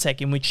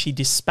Swiatek, in which she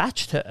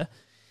dispatched her.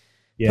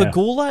 Yeah.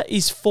 Pegula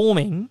is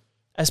forming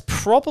as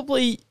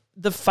probably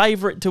the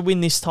favourite to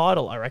win this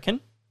title, I reckon.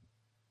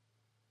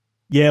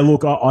 Yeah,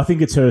 look, I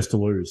think it's hers to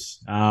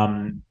lose.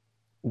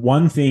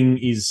 one thing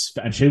is,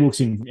 and she looks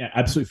in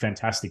absolute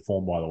fantastic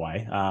form, by the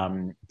way.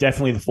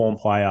 Definitely the form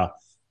player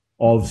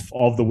of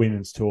the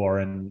women's tour,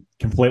 and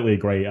completely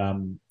agree. I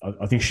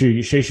think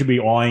she should be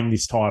eyeing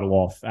this title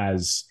off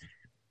as,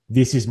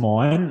 this is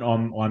mine.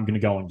 I'm going to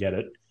go and get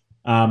it.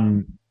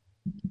 And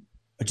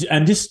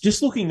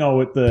just looking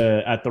though at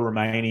the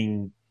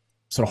remaining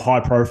sort of high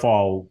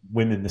profile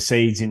women, the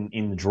seeds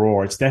in the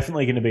draw, it's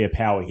definitely going to be a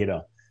power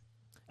hitter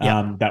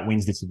that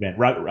wins this event.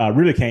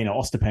 Rybakina,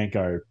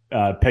 Ostapenko,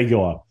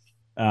 Pegula,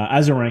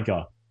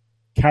 Azarenka,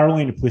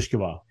 Karolina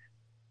Pliskova.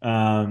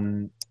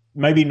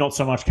 Maybe not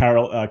so much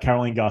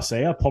Caroline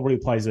Garcia. Probably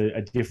plays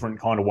a different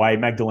kind of way.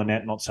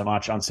 Magdalene, not so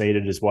much,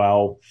 unseeded as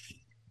well.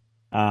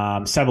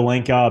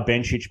 Sabalenka,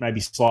 Bencic,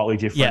 maybe slightly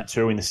different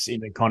too in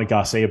the kind of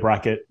Garcia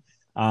bracket.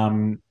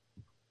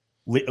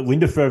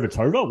 Linda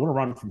Fervitova, what a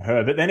run from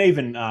her. But then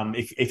even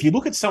if you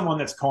look at someone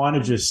that's kind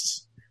of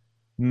just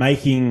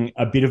making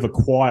a bit of a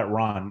quiet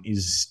run,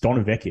 is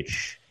Donna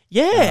Vekic.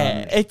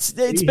 Yeah,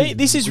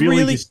 this is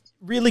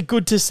really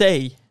good to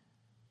see.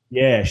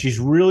 Yeah, she's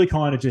really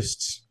kind of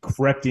just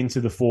crept into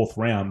the fourth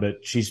round, but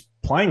she's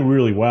playing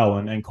really well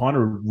and kind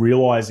of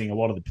realizing a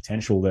lot of the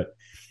potential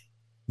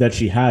that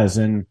she has.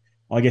 And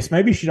I guess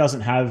maybe she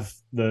doesn't have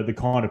the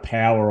kind of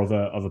power of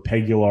a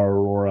Pegula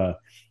or a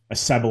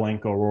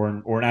Sabalenka or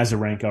an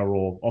Azarenka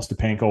or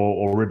Ostapenko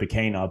or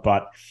Rybakina,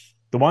 but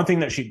the one thing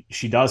that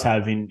she does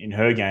have in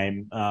her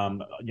game,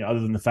 other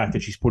than the fact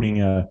that she's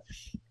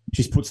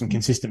put some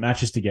consistent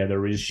matches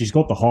together, is she's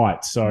got the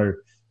height. So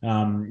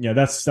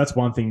that's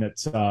one thing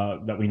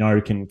that we know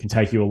can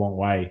take you a long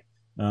way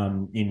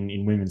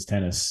in women's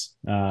tennis.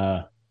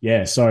 So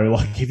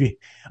like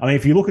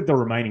if you look at the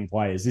remaining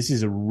players, this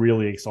is a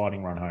really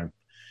exciting run home.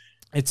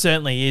 It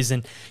certainly is,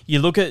 and you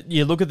look at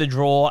the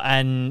draw,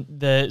 and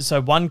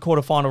one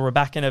quarterfinal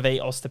Rybakina v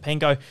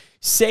Ostapenko.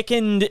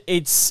 Second,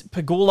 it's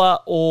Pegula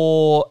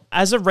or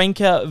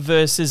Azarenka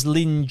versus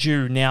Lin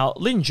Ju. Now,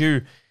 Lin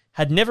Ju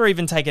had never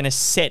even taken a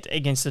set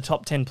against a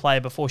top 10 player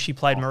before she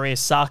played Maria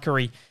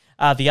Sakkari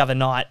the other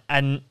night,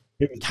 and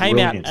came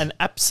brilliant. out and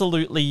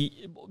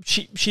absolutely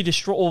she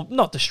destroyed, or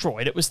not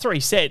destroyed. It was 3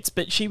 sets,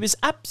 but she was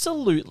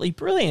absolutely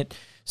brilliant.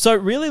 So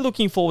really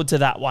looking forward to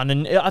that one.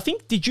 And I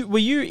think, were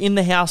you in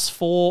the house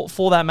for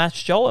that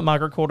match, Joel, at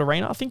Margaret Court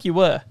Arena? I think you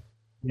were.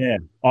 Yeah,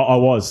 I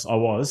was.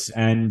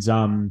 And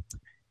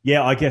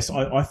I guess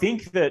I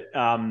think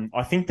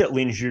that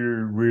Lin Ju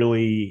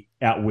really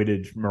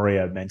outwitted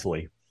Maria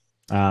mentally.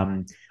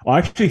 I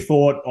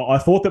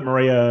thought that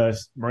Maria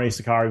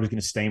Sakkari was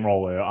going to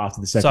steamroll her after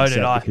the second set. So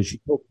did I. Because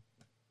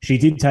she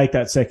did take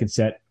that second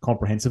set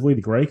comprehensively,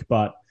 the Greek,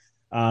 but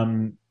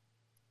I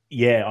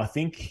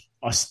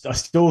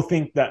still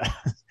think that.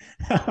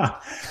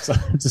 So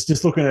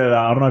just looking at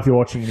I don't know if you're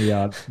watching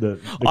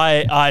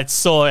I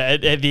saw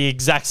it at the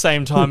exact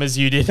same time as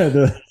you did.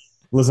 The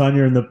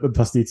lasagna and the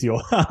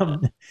pasticcio.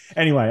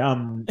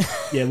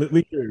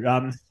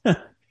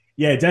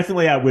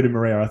 Definitely outwitted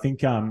Maria. I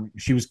think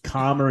she was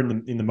calmer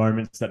in the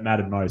moments that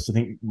mattered most. I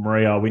think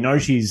Maria, we know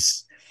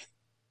she's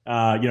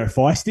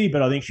feisty,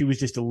 but I think she was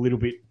just a little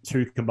bit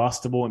too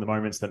combustible in the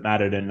moments that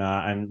mattered,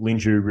 and Lin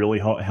Ju really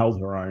held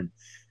her own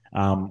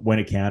when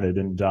it counted.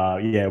 And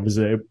it was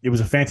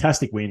a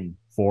fantastic win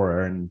for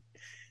her,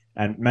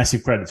 and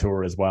massive credit to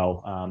her as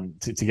well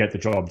to get the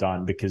job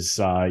done, because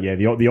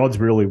the odds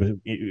really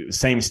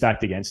seemed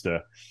stacked against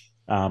her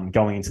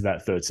going into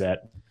that third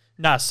set.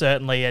 No,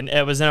 certainly, and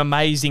it was an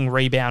amazing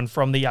rebound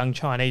from the young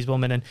Chinese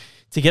woman, and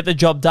to get the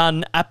job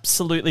done,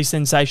 absolutely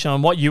sensational.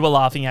 And what you were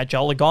laughing at,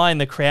 Joel, a guy in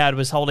the crowd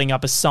was holding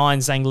up a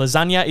sign saying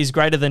 "Lasagna is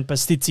greater than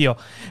pasticcio,"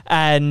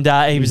 and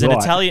he was an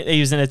Italian.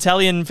 He was an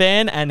Italian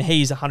fan, and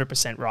he's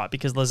 100% right,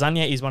 because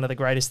lasagna is one of the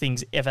greatest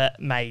things ever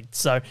made.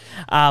 So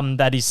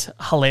that is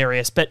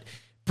hilarious, but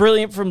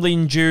brilliant from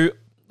Lin Ju.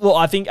 Well,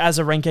 I think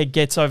Azarenka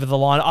gets over the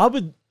line.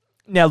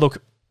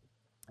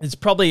 It's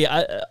probably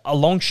a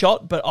long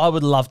shot, but I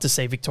would love to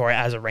see Victoria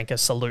Azarenka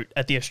salute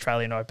at the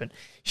Australian Open.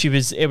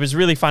 It was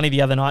really funny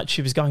the other night.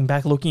 She was going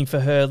back looking for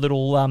her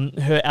little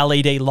her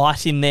LED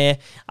light in there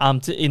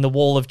in the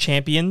Wall of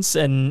Champions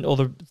or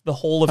the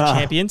Hall of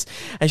Champions,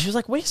 and she was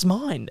like, "Where's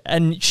mine?"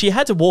 And she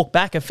had to walk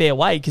back a fair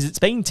way because it's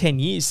been 10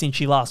 years since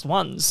she last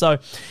won. So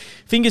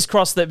fingers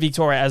crossed that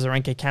Victoria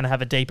Azarenka can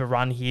have a deeper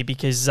run here,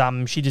 because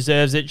she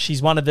deserves it.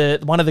 She's one of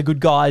the good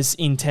guys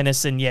in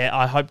tennis, and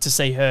I hope to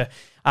see her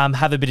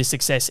have a bit of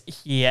success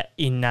here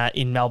in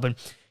Melbourne.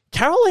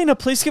 Karolina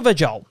Pliskova,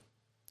 Joel,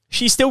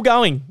 she's still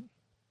going.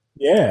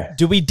 Yeah.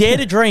 Do we dare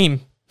to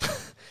dream?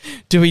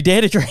 Do we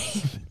dare to dream?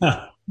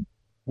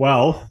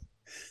 Well,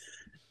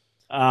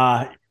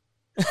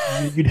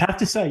 you'd have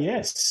to say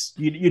yes.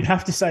 You'd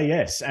have to say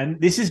yes. And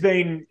this has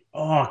been,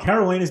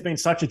 Carolina's been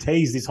such a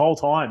tease this whole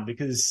time,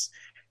 because,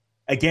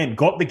 again,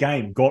 got the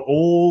game, got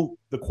all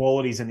the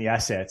qualities and the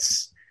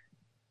assets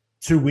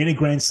to win a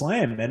Grand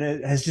Slam, and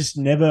it has just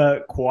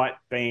never quite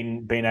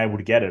been able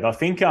to get it. I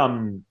think,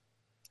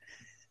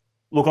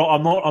 look,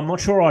 I'm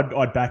not sure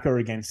I'd back her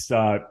against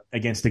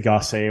a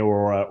Garcia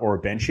or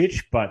a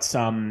Bencic, but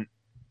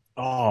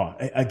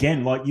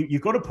again, like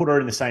you've got to put her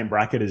in the same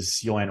bracket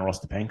as Yelena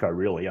Ostapenko,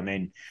 really. I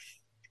mean,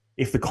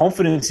 if the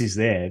confidence is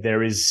there,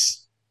 there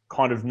is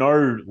kind of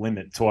no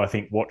limit to, I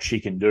think, what she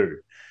can do.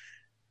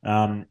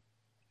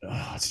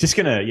 It's just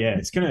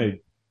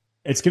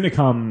it's gonna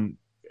come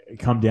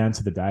down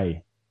to the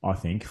day, I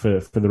think, for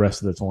the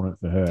rest of the tournament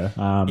for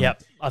her.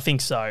 Yep, I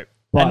think so.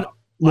 But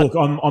look,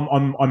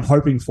 I'm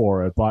hoping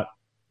for her, but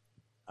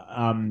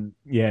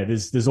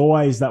there's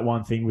always that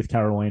one thing with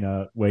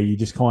Carolina where you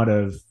just kind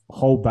of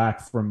hold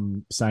back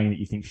from saying that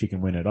you think she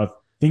can win it. I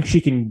think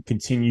she can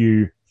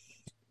continue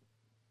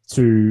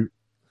to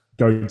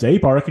go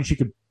deep. I reckon she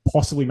could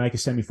possibly make a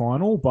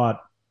semi-final,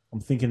 but I'm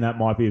thinking that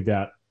might be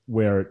about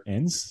where it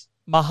ends.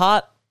 My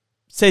heart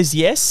says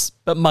yes,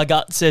 but my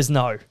gut says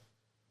no.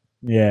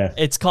 Yeah.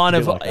 It's kind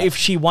of, like if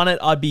she won it,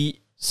 I'd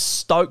be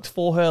stoked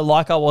for her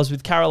like I was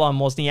with Caroline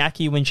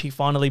Wozniacki when she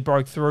finally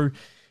broke through.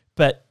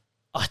 But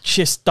I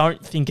just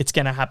don't think it's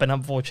going to happen,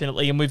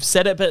 unfortunately. And we've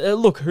said it, but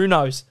look, who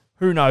knows?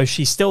 Who knows?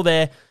 She's still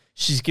there.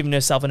 She's given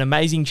herself an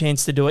amazing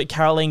chance to do it.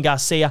 Caroline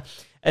Garcia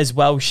as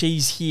well.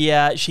 She's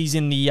here. She's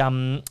in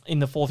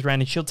the fourth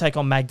round, and she'll take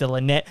on Magda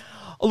Linette.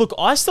 Look,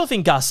 I still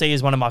think Garcia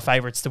is one of my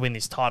favourites to win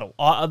this title.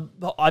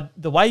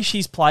 The way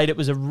she's played, it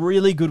was a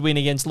really good win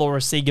against Laura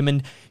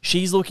Siegemund.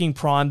 She's looking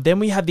prime. Then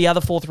we have the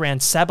other fourth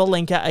round,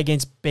 Sabalenka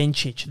against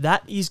Bencic.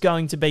 That is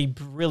going to be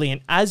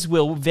brilliant, as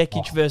will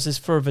Vekic versus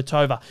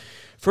Furuvitova.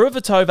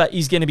 Furuvitova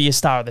is going to be a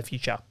star of the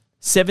future.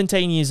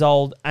 17 years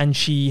old, and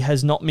she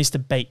has not missed a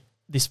beat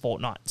this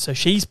fortnight. So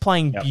she's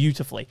playing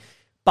beautifully.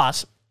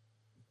 But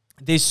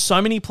there's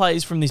so many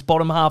players from this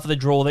bottom half of the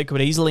draw that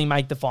could easily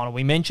make the final.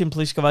 We mentioned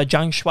Pliskova.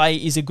 Zhang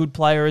Shui is a good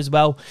player as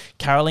well.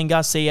 Caroline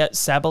Garcia,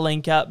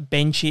 Sabalenka,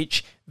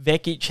 Bencic,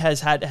 Vekic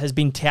has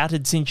been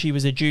touted since she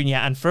was a junior,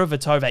 and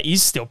Furuvitova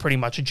is still pretty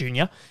much a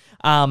junior,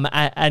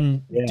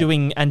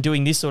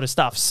 doing this sort of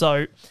stuff.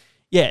 So,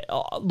 yeah,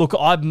 look,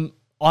 I'm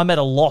at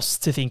a loss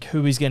to think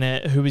who is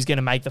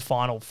gonna make the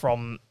final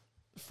from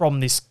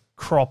this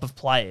crop of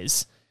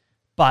players,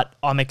 but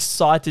I'm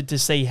excited to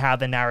see how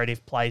the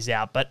narrative plays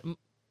out. But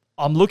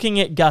I'm looking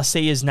at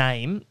Garcia's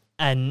name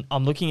and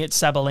I'm looking at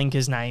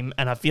Sabalenka's name,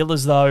 and I feel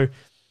as though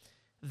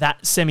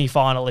that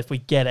semi-final, if we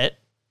get it,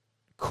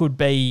 could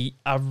be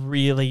a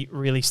really,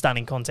 really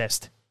stunning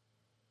contest.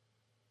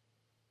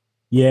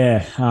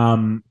 Yeah.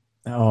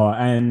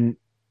 And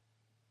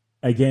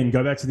again,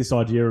 go back to this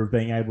idea of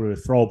being able to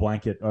throw a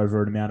blanket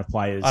over an amount of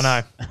players.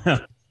 I know.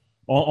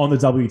 on the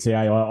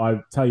WTA,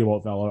 I tell you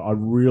what, Val, I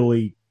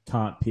really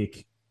can't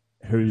pick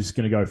who's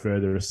going to go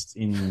furthest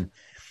in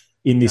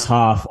this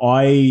half.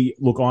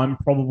 I'm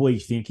probably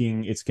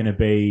thinking it's going to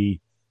be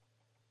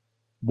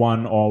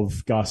one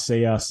of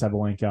Garcia,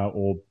 Sabalenka,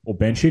 or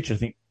Bencic. I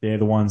think they're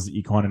the ones that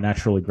you kind of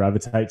naturally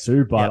gravitate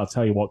to. But I'll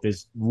tell you what,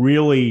 there's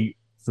really,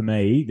 for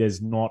me,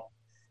 there's not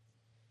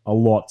a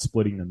lot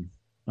splitting them.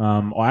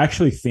 I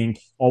actually think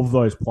of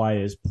those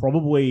players,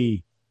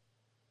 probably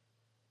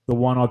the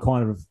one I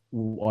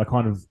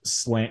kind of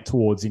slant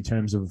towards in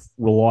terms of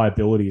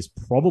reliability is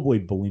probably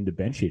Belinda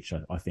Bencic.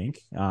 I think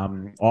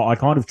I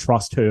kind of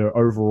trust her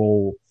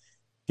overall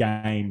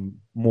game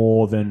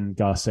more than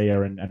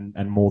Garcia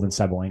and more than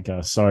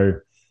Sabalenka. So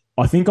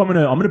I think I'm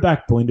gonna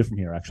back Belinda from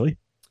here, actually.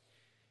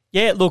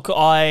 Yeah, look,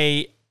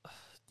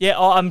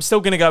 I'm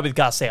still gonna go with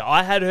Garcia.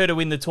 I had her to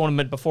win the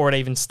tournament before it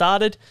even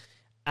started.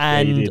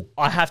 And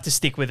I have to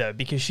stick with her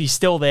because she's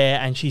still there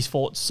and she's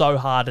fought so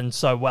hard and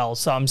so well.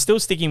 So I'm still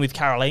sticking with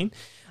Caroline.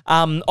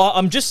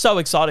 I'm just so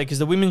excited because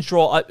the women's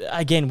draw,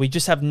 again, we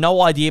just have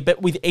no idea.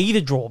 But with either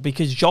draw,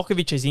 because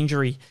Djokovic's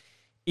injury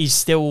is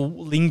still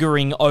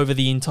lingering over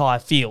the entire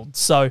field.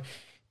 So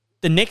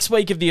the next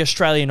week of the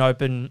Australian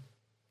Open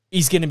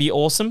is going to be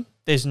awesome.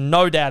 There's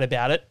no doubt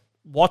about it.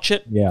 Watch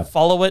it,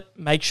 follow it,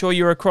 make sure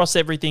you're across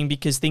everything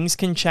because things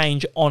can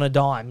change on a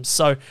dime.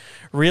 So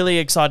really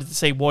excited to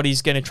see what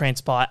is going to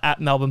transpire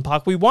at Melbourne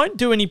Park. We won't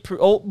do any,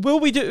 will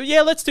we do?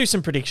 Yeah, let's do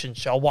some predictions,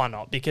 Joel. Why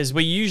not? Because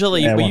we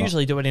usually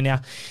do it in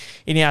our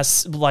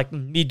like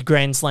mid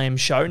Grand Slam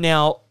show.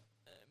 Now,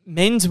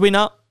 men's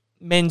winner,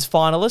 men's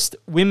finalist,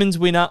 women's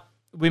winner,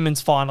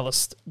 women's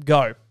finalist.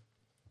 Go.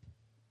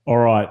 All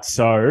right,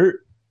 so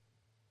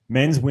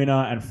men's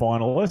winner and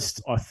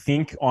finalist. I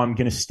think I'm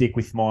going to stick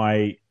with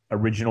my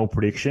original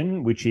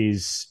prediction, which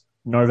is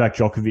Novak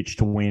Djokovic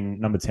to win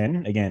number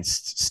 10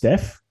 against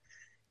Steph.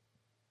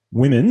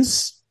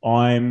 Women's,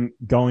 I'm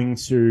going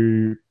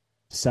to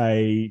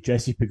say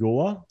Jessie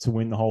Pegula to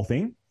win the whole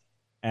thing.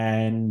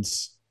 And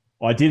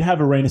I did have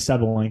Aryna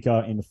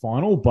Sabalenka in the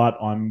final, but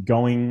I'm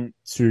going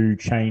to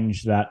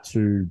change that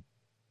to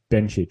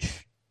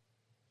Bencic.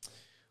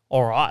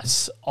 All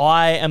right.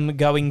 I am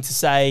going to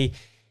say,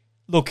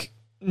 look,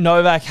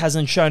 Novak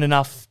hasn't shown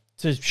enough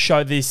to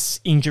show this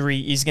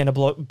injury is going to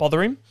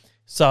bother him.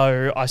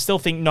 So I still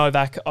think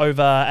Novak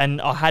over,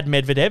 and I had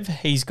Medvedev,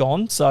 he's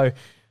gone. So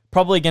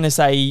probably going to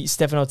say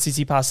Stefanos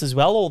Tsitsipas as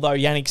well, although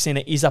Jannik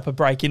Sinner is up a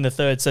break in the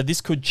third. So this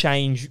could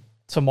change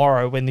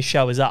tomorrow when this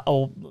show is up,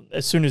 or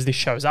as soon as this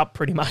show's up,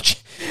 pretty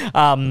much.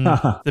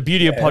 The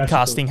beauty of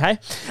podcasting, hey?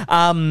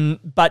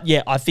 But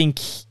yeah, I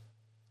think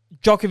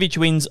Djokovic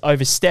wins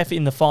over Steph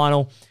in the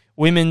final.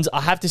 Women's,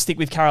 I have to stick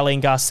with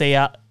Caroline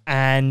Garcia,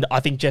 and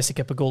I think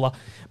Jessica Pegula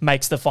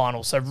makes the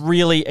final. So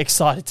really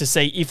excited to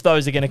see if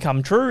those are going to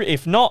come true.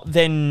 If not,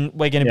 then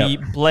we're going to be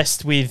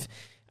blessed with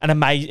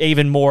an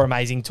even more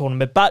amazing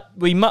tournament. But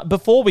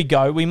before we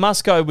go, we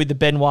must go with the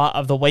Benoit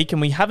of the week,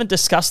 and we haven't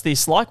discussed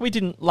this like we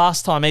didn't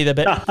last time either,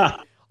 but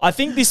I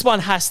think this one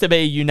has to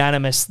be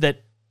unanimous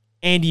that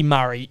Andy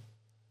Murray,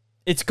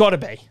 it's got to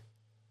be.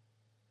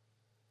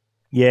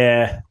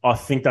 Yeah, I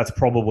think that's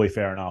probably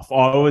fair enough.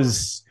 I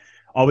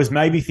was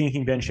maybe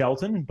thinking Ben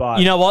Shelton, but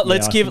you know what?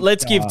 Let's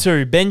give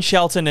two, Ben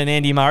Shelton and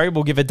Andy Murray.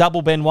 We'll give a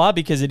double Benoit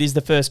because it is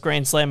the first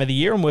Grand Slam of the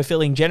year, and we're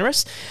feeling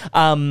generous.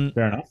 Fair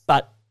enough.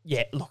 But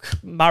yeah, look,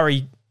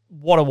 Murray,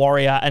 what a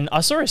warrior! And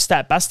I saw a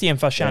stat, Bastien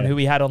Fachan, who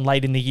we had on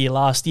late in the year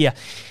last year.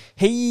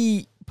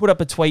 He put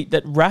up a tweet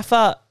that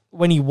Rafa,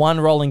 when he won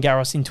Roland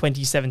Garros in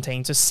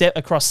 2017, so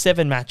across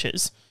 7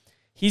 matches,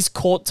 his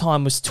court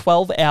time was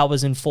 12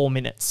 hours and 4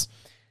 minutes.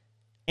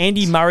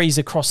 Andy Murray's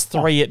across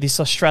 3 at this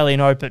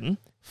Australian Open,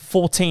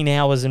 14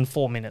 hours and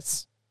 4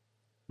 minutes.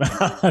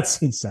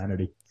 That's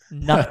insanity.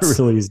 Nuts. That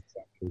really is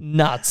insanity.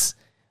 Nuts.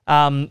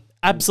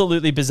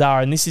 Absolutely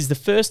bizarre. And this is the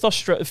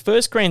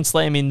first Grand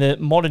Slam in the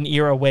modern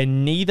era where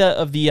neither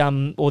of the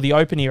or the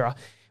Open era,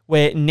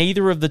 where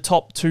neither of the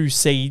top 2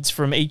 seeds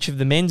from each of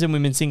the men's and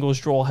women's singles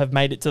draw have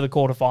made it to the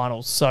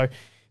quarterfinals. So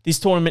this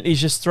tournament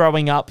is just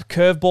throwing up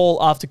curveball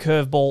after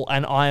curveball,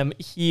 and I am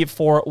here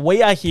for it.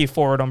 We are here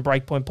for it on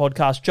Breakpoint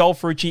Podcast. Joel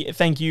Ferrucci,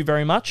 thank you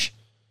very much.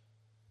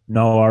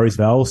 No worries,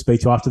 Val. We'll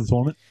speak to you after the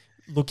tournament.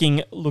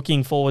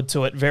 Looking forward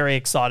to it. Very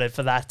excited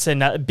for that.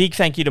 And a big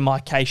thank you to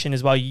Mike Cation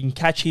as well. You can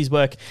catch his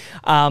work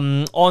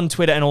on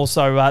Twitter and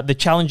also the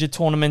Challenger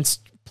tournaments.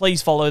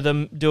 Please follow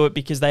them. Do it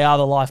because they are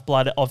the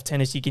lifeblood of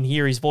tennis. You can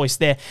hear his voice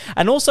there.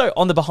 And also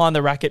on the Behind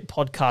the Racket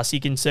podcast, you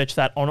can search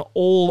that on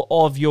all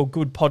of your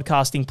good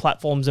podcasting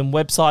platforms and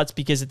websites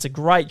because it's a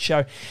great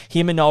show.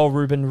 Him and Noel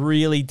Rubin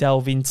really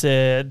delve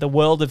into the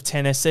world of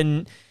tennis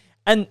and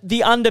the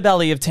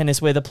underbelly of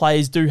tennis where the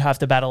players do have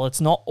to battle. It's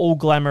not all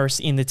glamorous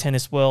in the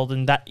tennis world,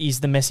 and that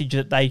is the message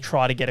that they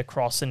try to get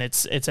across, and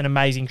it's an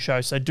amazing show,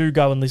 so do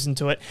go and listen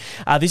to it.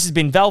 This has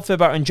been Val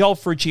Furbo and Joel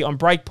Ferrucci on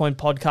Breakpoint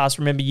Podcast.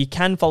 Remember, you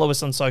can follow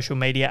us on social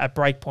media at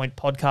Breakpoint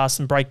Podcast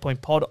and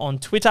Breakpoint Pod on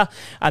Twitter,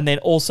 and then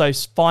also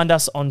find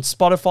us on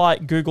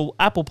Spotify, Google,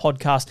 Apple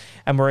Podcast,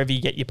 and wherever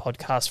you get your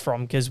podcasts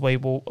from, because we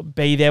will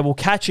be there. We'll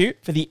catch you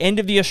for the end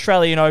of the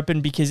Australian Open,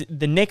 because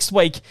the next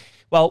week,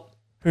 well,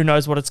 who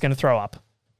knows what it's going to throw up.